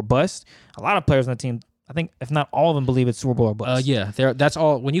Super Bowl or bust. A lot of players on the team, I think, if not all of them, believe it's Super Bowl or bust. Yeah, that's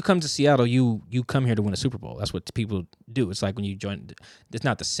all. When you come to Seattle, you come here to win a Super Bowl. That's what people do. It's like when you join. It's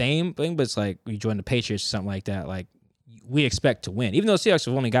not the same thing, but it's like when you join the Patriots or something like that. Like we expect to win, even though the Seahawks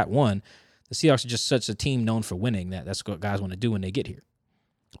have only got one. The Seahawks are just such a team known for winning that's what guys want to do when they get here.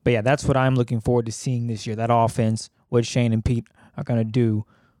 But yeah, that's what I'm looking forward to seeing this year. That offense, what Shane and Pete are going to do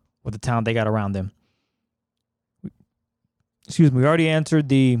with the talent they got around them. Excuse me, we already answered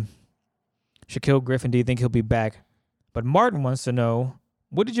the Shaquille Griffin, do you think he'll be back? But Martin wants to know,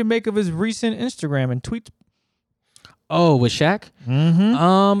 what did you make of his recent Instagram and tweets? Oh, with Shaq?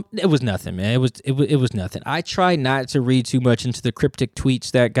 Mm-hmm. It was nothing, man. It was nothing. I try not to read too much into the cryptic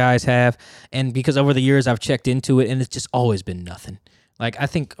tweets that guys have, and because over the years I've checked into it, and it's just always been nothing. Like, I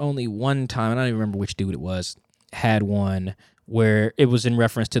think only one time, I don't even remember which dude it was, had one where it was in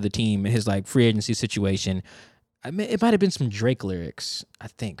reference to the team, his, like, free agency situation. I mean, it might have been some Drake lyrics, I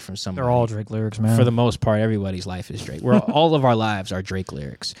think, from somebody. They're all Drake lyrics, man. For the most part, everybody's life is Drake. All of our lives are Drake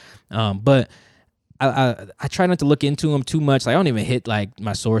lyrics. But I try not to look into them too much. Like, I don't even hit like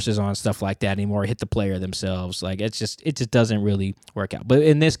my sources on stuff like that anymore. I hit the player themselves. Like, it just doesn't really work out. But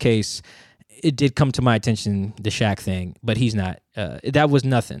in this case, it did come to my attention, the Shaq thing. But he's not. That was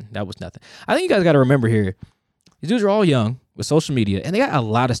nothing. I think you guys got to remember here, these dudes are all young with social media, and they got a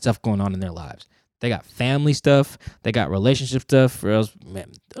lot of stuff going on in their lives. They got family stuff. They got relationship stuff. A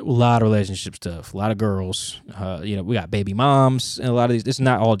lot of relationship stuff. A lot of girls. We got baby moms and a lot of these. It's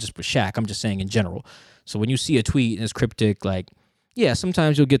not all just with Shaq. I'm just saying in general. So when you see a tweet and it's cryptic, like, yeah,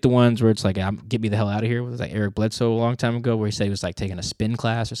 sometimes you'll get the ones where it's like, get me the hell out of here. It was like Eric Bledsoe a long time ago where he said he was like taking a spin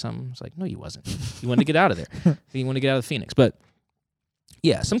class or something. It's like, no, you wasn't. You wanted to get out of there. You wanted to get out of Phoenix. But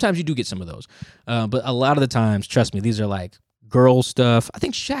yeah, sometimes you do get some of those. But a lot of the times, trust me, these are like girl stuff. I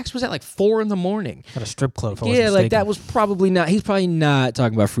think Shaq's was at like 4 a.m. At a strip club. Yeah, like that was probably not. He's probably not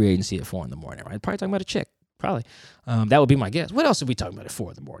talking about free agency at 4 a.m, right? Probably talking about a chick. Probably. That would be my guess. What else are we talking about at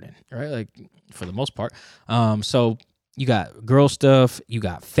 4 a.m, right? Like for the most part. So you got girl stuff, you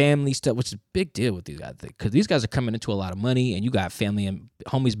got family stuff, which is a big deal with these guys because these guys are coming into a lot of money, and you got family and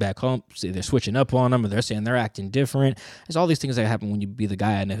homies back home. So they're switching up on them, or they're saying they're acting different. There's all these things that happen when you be the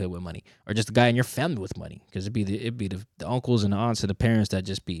guy in the hood with money, or just the guy in your family with money, because it'd be the uncles and the aunts and the parents that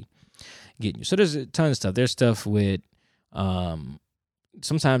just be getting you. So there's a ton of stuff. There's stuff with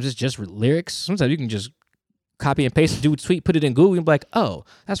sometimes it's just lyrics. Sometimes you can just copy and paste a dude's tweet, put it in Google, and be like, oh,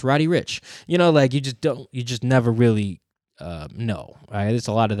 that's Roddy Ricch. Like you just never really know. Right? It's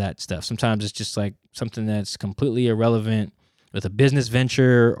a lot of that stuff. Sometimes it's just like something that's completely irrelevant with a business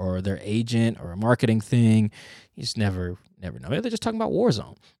venture or their agent or a marketing thing. You just never know. Maybe they're just talking about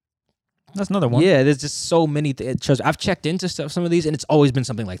Warzone. That's another one. Yeah, there's just so many things. I've checked into some of these, and it's always been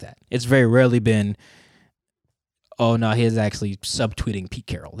something like that. It's very rarely been, oh no, he is actually subtweeting Pete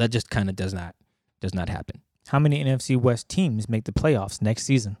Carroll. That just kind of does not happen. How many NFC West teams make the playoffs next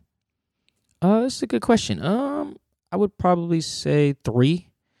season? That's a good question. I would probably say 3.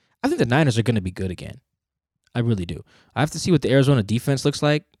 I think the Niners are going to be good again. I really do. I have to see what the Arizona defense looks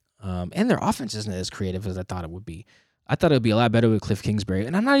like. And their offense isn't as creative as I thought it would be. I thought it would be a lot better with Cliff Kingsbury.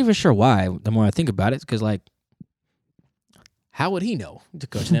 And I'm not even sure why, the more I think about it, because, like, how would he know to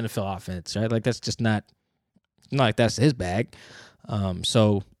coach an NFL offense, right? Like, that's just not like that's his bag.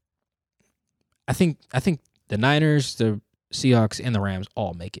 So I think the Niners, the Seahawks, and the Rams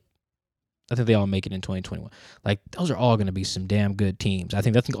all make it. I think they all make it in 2021. Like, those are all going to be some damn good teams. I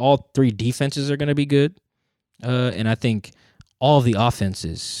think all 3 defenses are going to be good. And I think all of the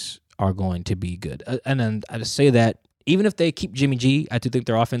offenses are going to be good. And then I just say that even if they keep Jimmy G, I do think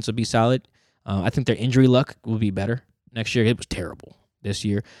their offense will be solid. I think their injury luck will be better next year. It was terrible this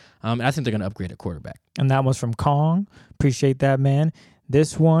year. And I think they're going to upgrade at quarterback. And that was from Kong. Appreciate that, man.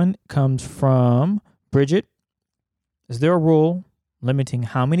 This one comes from Bridget. Is there a rule limiting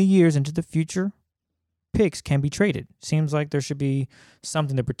how many years into the future picks can be traded. Seems like there should be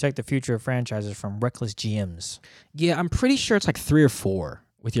something to protect the future of franchises from reckless GMs. Yeah, I'm pretty sure it's like 3 or 4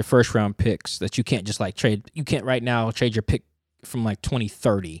 with your first round picks that you can't just like trade. You can't right now trade your pick from like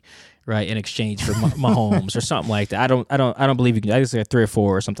 2030, right, in exchange for Mahomes or something like that. I don't believe you can. I guess like 3 or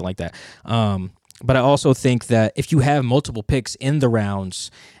 4 or something like that. But I also think that if you have multiple picks in the rounds,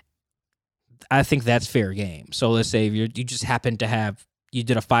 I think that's fair game. So let's say you just happen to have, you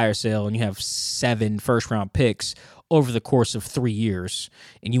did a fire sale and you have 7 first-round picks over the course of 3 years,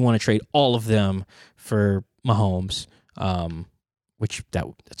 and you want to trade all of them for Mahomes, which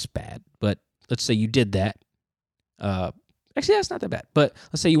that's bad. But let's say you did that. Actually, that's not that bad. But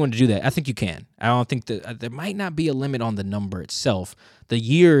let's say you want to do that. I think you can. I don't think that there might not be a limit on the number itself. The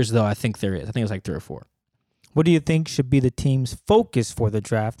years, though, I think there is. I think it's like 3 or 4. What do you think should be the team's focus for the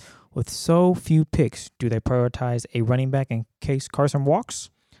draft? With so few picks, do they prioritize a running back in case Carson walks?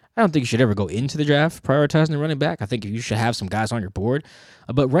 I don't think you should ever go into the draft prioritizing the running back. I think you should have some guys on your board.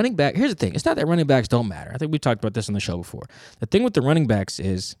 But running back, here's the thing. It's not that running backs don't matter. I think we talked about this on the show before. The thing with the running backs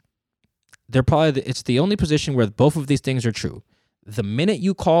is they're probably it's the only position where both of these things are true. The minute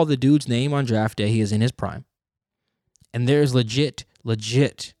you call the dude's name on draft day, he is in his prime. And there's legit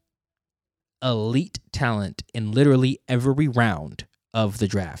elite talent in literally every round of the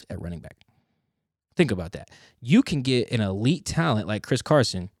draft at running back. Think about that. You can get an elite talent like Chris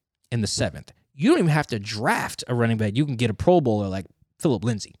Carson in the 7th. You don't even have to draft a running back. You can get a Pro Bowler like Phillip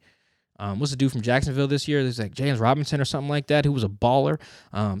Lindsay. What's the dude from Jacksonville this year? There's like James Robinson or something like that, who was a baller.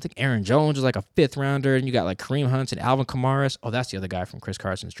 I think Aaron Jones was like a 5th rounder, and you got like Kareem Hunt and Alvin Kamara. Oh, that's the other guy from Chris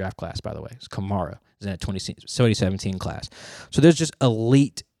Carson's draft class, by the way. It's Kamara. He's in that 2017 class. So there's just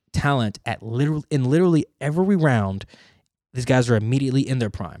elite talent in literally every round. These guys are immediately in their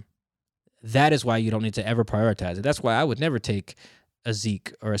prime. That is why you don't need to ever prioritize it. That's why I would never take a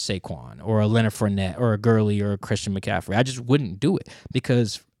Zeke or a Saquon or a Leonard Fournette or a Gurley or a Christian McCaffrey. I just wouldn't do it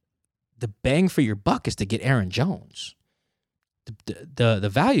because the bang for your buck is to get Aaron Jones. The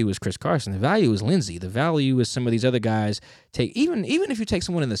value is Chris Carson. The value is Lindsey. The value is some of these other guys. Even if you take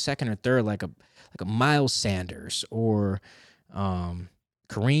someone in the 2nd or 3rd, like a Miles Sanders or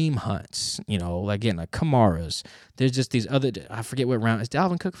Kareem Hunts, like Kamara's. There's just these other, I forget what round. Is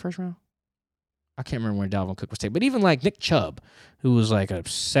Dalvin Cook first round? I can't remember when Dalvin Cook was taken. But even like Nick Chubb, who was like a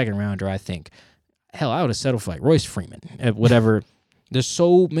 2nd rounder, I think. Hell, I would have settled for like Royce Freeman, whatever. There's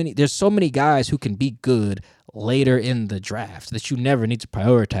so many guys who can be good later in the draft that you never need to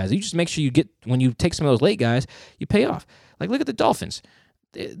prioritize. You just make sure when you take some of those late guys, you pay off. Like look at the Dolphins.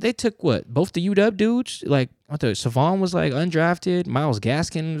 They took both the UW dudes, like Savon was like undrafted, Myles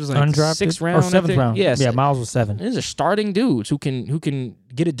Gaskin was like undrafted, 6th round or 7th round. Yes. Yeah, Myles was 7. These are starting dudes who can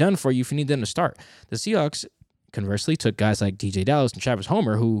get it done for you if you need them to start. The Seahawks, conversely, took guys like DJ Dallas and Travis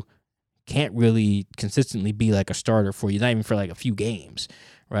Homer who can't really consistently be like a starter for you, not even for like a few games,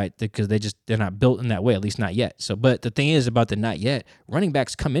 right? Because they're not built in that way, at least not yet. So, but the thing is about the not yet, running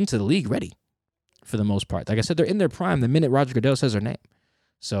backs come into the league ready for the most part. Like I said, they're in their prime the minute Roger Goodell says their name.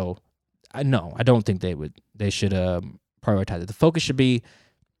 So, I don't think they should prioritize it. The focus should be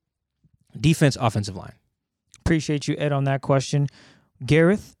defense, offensive line. Appreciate you, Ed, on that question.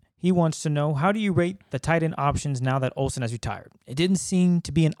 Gareth, he wants to know, how do you rate the tight end options now that Olsen has retired? It didn't seem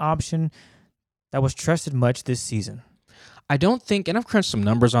to be an option that was trusted much this season. I don't think, and I've crunched some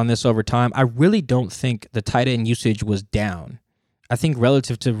numbers on this over time, I really don't think the tight end usage was down. I think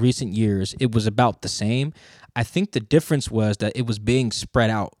relative to recent years, it was about the same. I think the difference was that it was being spread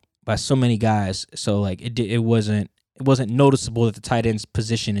out by so many guys. So like it wasn't noticeable that the tight end's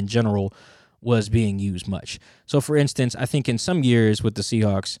position in general was being used much. So for instance, I think in some years with the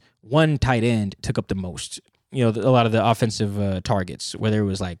Seahawks, one tight end took up the most. A lot of the offensive targets, whether it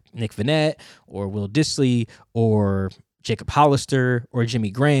was like Nick Vannett or Will Dissly or Jacob Hollister or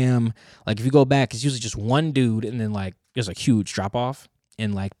Jimmy Graham. Like if you go back, it's usually just one dude, and then like there's a huge drop off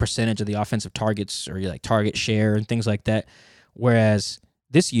in like percentage of the offensive targets or like target share and things like that. Whereas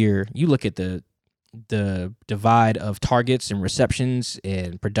this year, you look at the divide of targets and receptions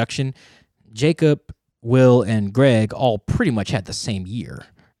and production. Jacob, Will, and Greg all pretty much had the same year,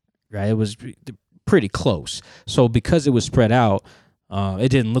 right? It was pretty close. So because it was spread out, it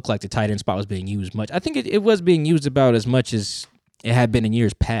didn't look like the tight end spot was being used much. I think it was being used about as much as it had been in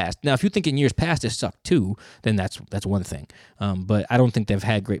years past. Now, if you think in years past it sucked too, then that's one thing. But I don't think they've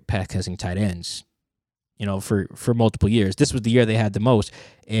had great pass-catching tight ends, for multiple years. This was the year they had the most,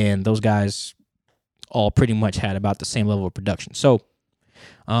 and those guys all pretty much had about the same level of production. So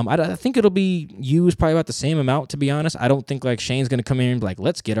I think it'll be used probably about the same amount, to be honest. I don't think like Shane's going to come in and be like,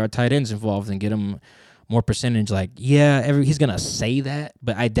 let's get our tight ends involved and get them more percentage. Like, yeah, he's gonna say that,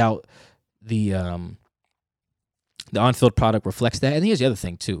 but I doubt the on-field product reflects that. And here's the other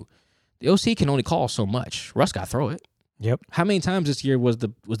thing too: the OC can only call so much. Russ got to throw it. Yep. How many times this year was the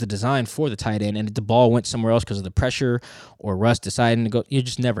design for the tight end, and the ball went somewhere else because of the pressure, or Russ deciding to go? You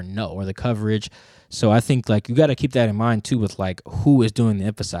just never know, or the coverage. So I think like you got to keep that in mind too, with like who is doing the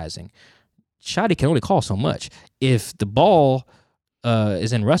emphasizing. Shotty can only call so much. If the ball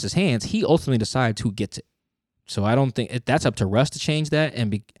is in Russ's hands, he ultimately decides who gets it. So I don't think that's up to Russ to change that.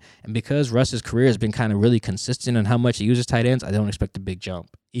 And because Russ's career has been kind of really consistent in how much he uses tight ends, I don't expect a big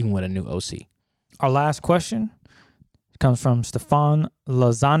jump, even with a new OC. Our last question comes from Stefan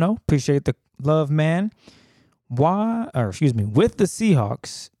Lozano. Appreciate the love, man. With the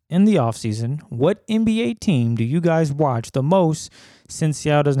Seahawks in the offseason, what NBA team do you guys watch the most since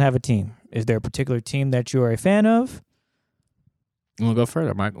Seattle doesn't have a team? Is there a particular team that you are a fan of? You want to go first?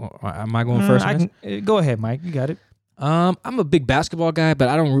 Am I going first? Go ahead, Mike. You got it. I'm a big basketball guy, but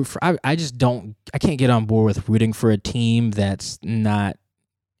I don't root for. I just don't. I can't get on board with rooting for a team that's not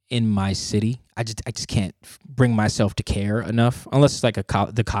in my city. I just can't bring myself to care enough, unless it's like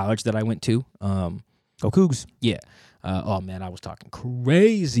the college that I went to. Go Cougs. Yeah. Oh man, I was talking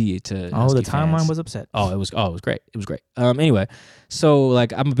crazy to. The Husky timeline fans. was upset. It was great. It was great. Anyway, so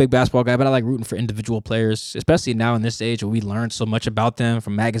like I'm a big basketball guy, but I like rooting for individual players, especially now in this age where we learn so much about them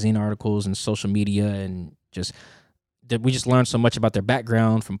from magazine articles and social media, and we just learn so much about their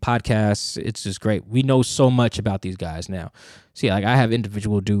background from podcasts. It's just great. We know so much about these guys now. So yeah, like I have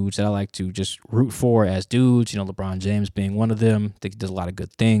individual dudes that I like to just root for as dudes. LeBron James being one of them. I think he does a lot of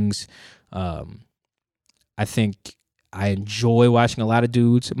good things. I think I enjoy watching a lot of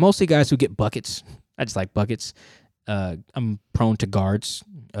dudes, mostly guys who get buckets. I just like buckets. I'm prone to guards,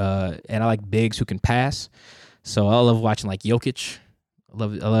 and I like bigs who can pass. So I love watching like Jokic. I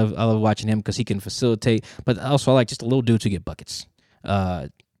love watching him because he can facilitate. But also I like just the little dudes who get buckets.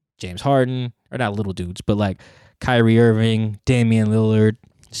 James Harden, or not little dudes, but like Kyrie Irving, Damian Lillard,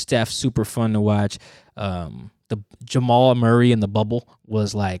 Steph, super fun to watch. The Jamal Murray in the bubble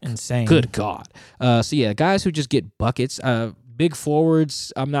was like insane. Good God. So yeah, guys who just get buckets. Big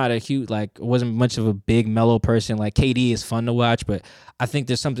forwards, I'm not a huge, wasn't much of a big mellow person. Like KD is fun to watch, but I think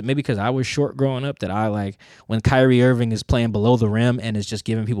there's something, maybe because I was short growing up, that I like when Kyrie Irving is playing below the rim and is just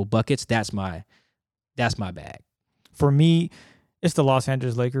giving people buckets. That's my bag. For me, it's the Los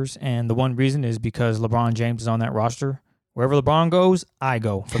Angeles Lakers, and the one reason is because LeBron James is on that roster. Wherever LeBron goes, I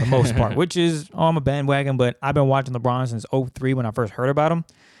go for the most part, which is, I'm a bandwagon, but I've been watching LeBron since 2003 when I first heard about him.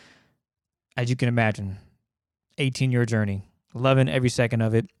 As you can imagine, 18-year journey. Loving every second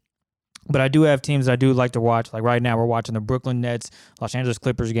of it. But I do have teams I do like to watch. Like right now, we're watching the Brooklyn Nets, Los Angeles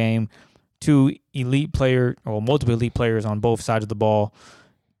Clippers game. Multiple elite players on both sides of the ball.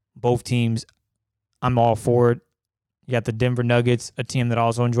 Both teams, I'm all for it. You got the Denver Nuggets, a team that I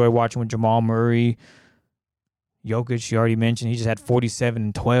also enjoy watching with Jamal Murray. Jokic, you already mentioned, he just had 47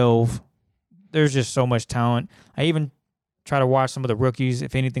 and 12. There's just so much talent. I even try to watch some of the rookies,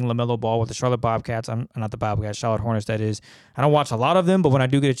 if anything, LaMelo Ball with the Charlotte Bobcats. I'm not the Bobcats, Charlotte Hornets, that is. I don't watch a lot of them, but when I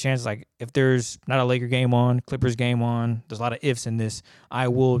do get a chance, like if there's not a Laker game on, Clippers game on, there's a lot of ifs in this, I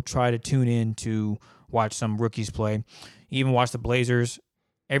will try to tune in to watch some rookies play. Even watch the Blazers.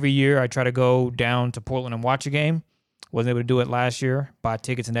 Every year I try to go down to Portland and watch a game. Wasn't able to do it last year, buy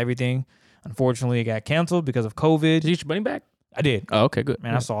tickets and everything. Unfortunately, it got canceled because of COVID. Did you get your money back? I did. Oh, okay, good.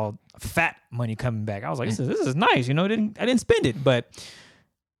 Man, I saw fat money coming back. I was like, this is nice. I didn't spend it. But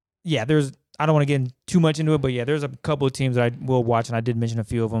yeah, I don't want to get too much into it, but yeah, there's a couple of teams that I will watch, and I did mention a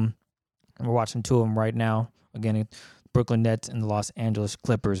few of them. And we're watching two of them right now. Again, Brooklyn Nets and the Los Angeles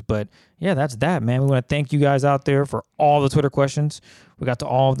Clippers. But yeah, that's that, man. We want to thank you guys out there for all the Twitter questions. We got to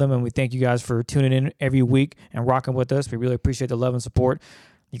all of them, and we thank you guys for tuning in every week and rocking with us. We really appreciate the love and support.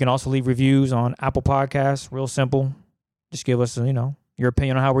 You can also leave reviews on Apple Podcasts. Real simple. Just give us, your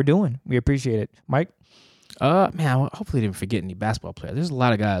opinion on how we're doing. We appreciate it. Mike? Man, hopefully didn't forget any basketball players. There's a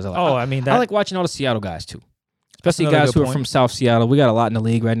lot of guys. I like watching all the Seattle guys too, especially guys who are from South Seattle. We got a lot in the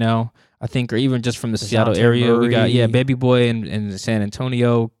league right now, I think, or even just from the Seattle area. Murray. We got Baby Boy in San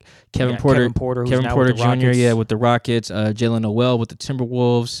Antonio, Kevin Porter Jr. With the Rockets, Jalen Noel with the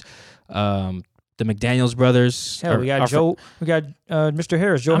Timberwolves. The McDaniels brothers. Hell, we got Mr.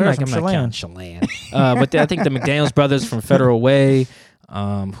 Harris, Joe Harris from Chelan. But I think the McDaniels brothers from Federal Way.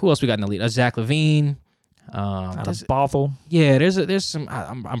 Who else we got in the league? Zach LaVine. There's Bothell. Yeah, there's some.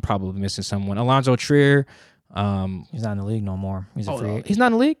 I'm probably missing someone. Alonzo Trier. He's not in the league no more. He's a free agent. He's not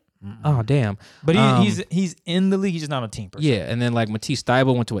in the league? Mm-mm. Oh, damn. But he's in the league. He's just not on a team. Yeah, and then like Matisse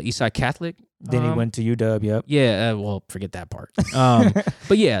Thybulle went to Eastside Catholic. Then he went to UW. Yep. Yeah, well, forget that part.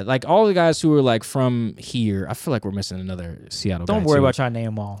 But yeah, like all the guys who are like from here, I feel like we're missing another Seattle guy. Don't worry too. about trying to name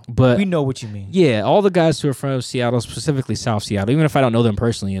them all. But we know what you mean. Yeah, all the guys who are from Seattle, specifically South Seattle, even if I don't know them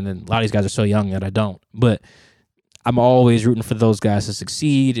personally, and then a lot of these guys are so young that I don't. But I'm always rooting for those guys to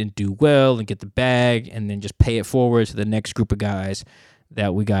succeed and do well and get the bag and then just pay it forward to the next group of guys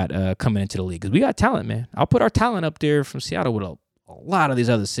that we got coming into the league. Because we got talent, man. I'll put our talent up there from Seattle with a lot of these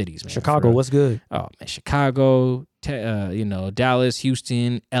other cities, man. Chicago, what's good? Oh, man, Chicago, Dallas,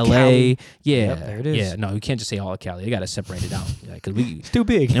 Houston, LA. Cali. Yeah, Yep, there it is. Yeah, no, you can't just say all of Cali. You got to separate it out because It's too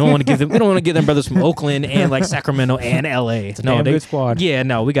big. we don't want to give them. We don't want to give them brothers from Oakland and like Sacramento and LA. It's a damn good squad. Yeah,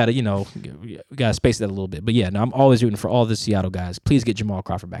 no, we got to we got to space that a little bit. But yeah, no, I'm always rooting for all the Seattle guys. Please get Jamal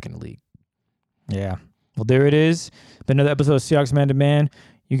Crawford back in the league. Yeah. Well, there it is. Been another episode of Seahawks Man to Man.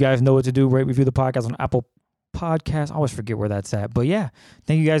 You guys know what to do. Rate, review the podcast on Apple Podcasts. I always forget where that's at. But yeah,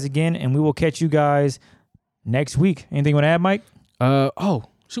 thank you guys again, and we will catch you guys next week. Anything you want to add, Mike?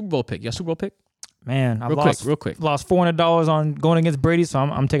 Super Bowl pick. Yeah, Super Bowl pick. Man, Real quick. Lost $400 on going against Brady, so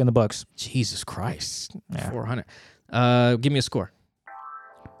I'm taking the Bucks. Jesus Christ. Yeah. 400. Give me a score.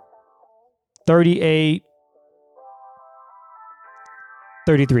 38-33.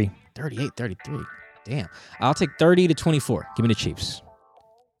 38-33. Damn. I'll take 30-24. Give me the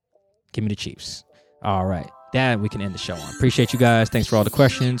Chiefs. All right. That we can end the show on. Appreciate you guys. Thanks for all the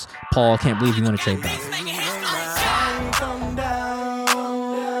questions. Paul, can't believe you want to trade back.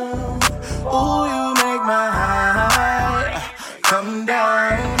 Ooh, you make my high come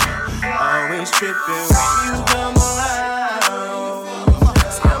down. Always tripping when you come around.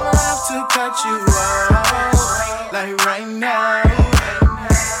 So I'm gonna have to cut you off, like right now.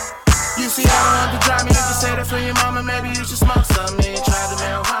 You see, I don't have to drive me. If you say that for your mama, maybe you should smoke something. Try the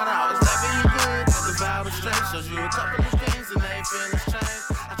marijuana, I was loving you good. The vibe was straight, showed you a couple of things and they feelings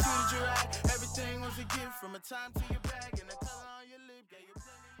changed. I treated you right, everything was a gift from a time to your bag and the color on your lip. Yeah, you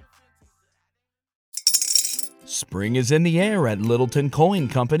plenty of Spring is in the air at Littleton Coin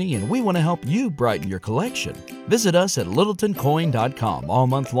Company, and we want to help you brighten your collection. Visit us at littletoncoin.com all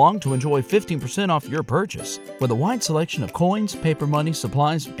month long to enjoy 15% off your purchase. With a wide selection of coins, paper money,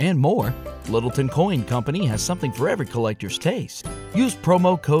 supplies, and more, Littleton Coin Company has something for every collector's taste. Use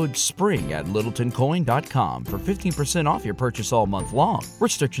promo code SPRING at littletoncoin.com for 15% off your purchase all month long.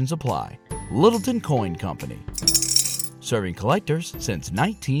 Restrictions apply. Littleton Coin Company. Serving collectors since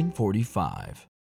 1945.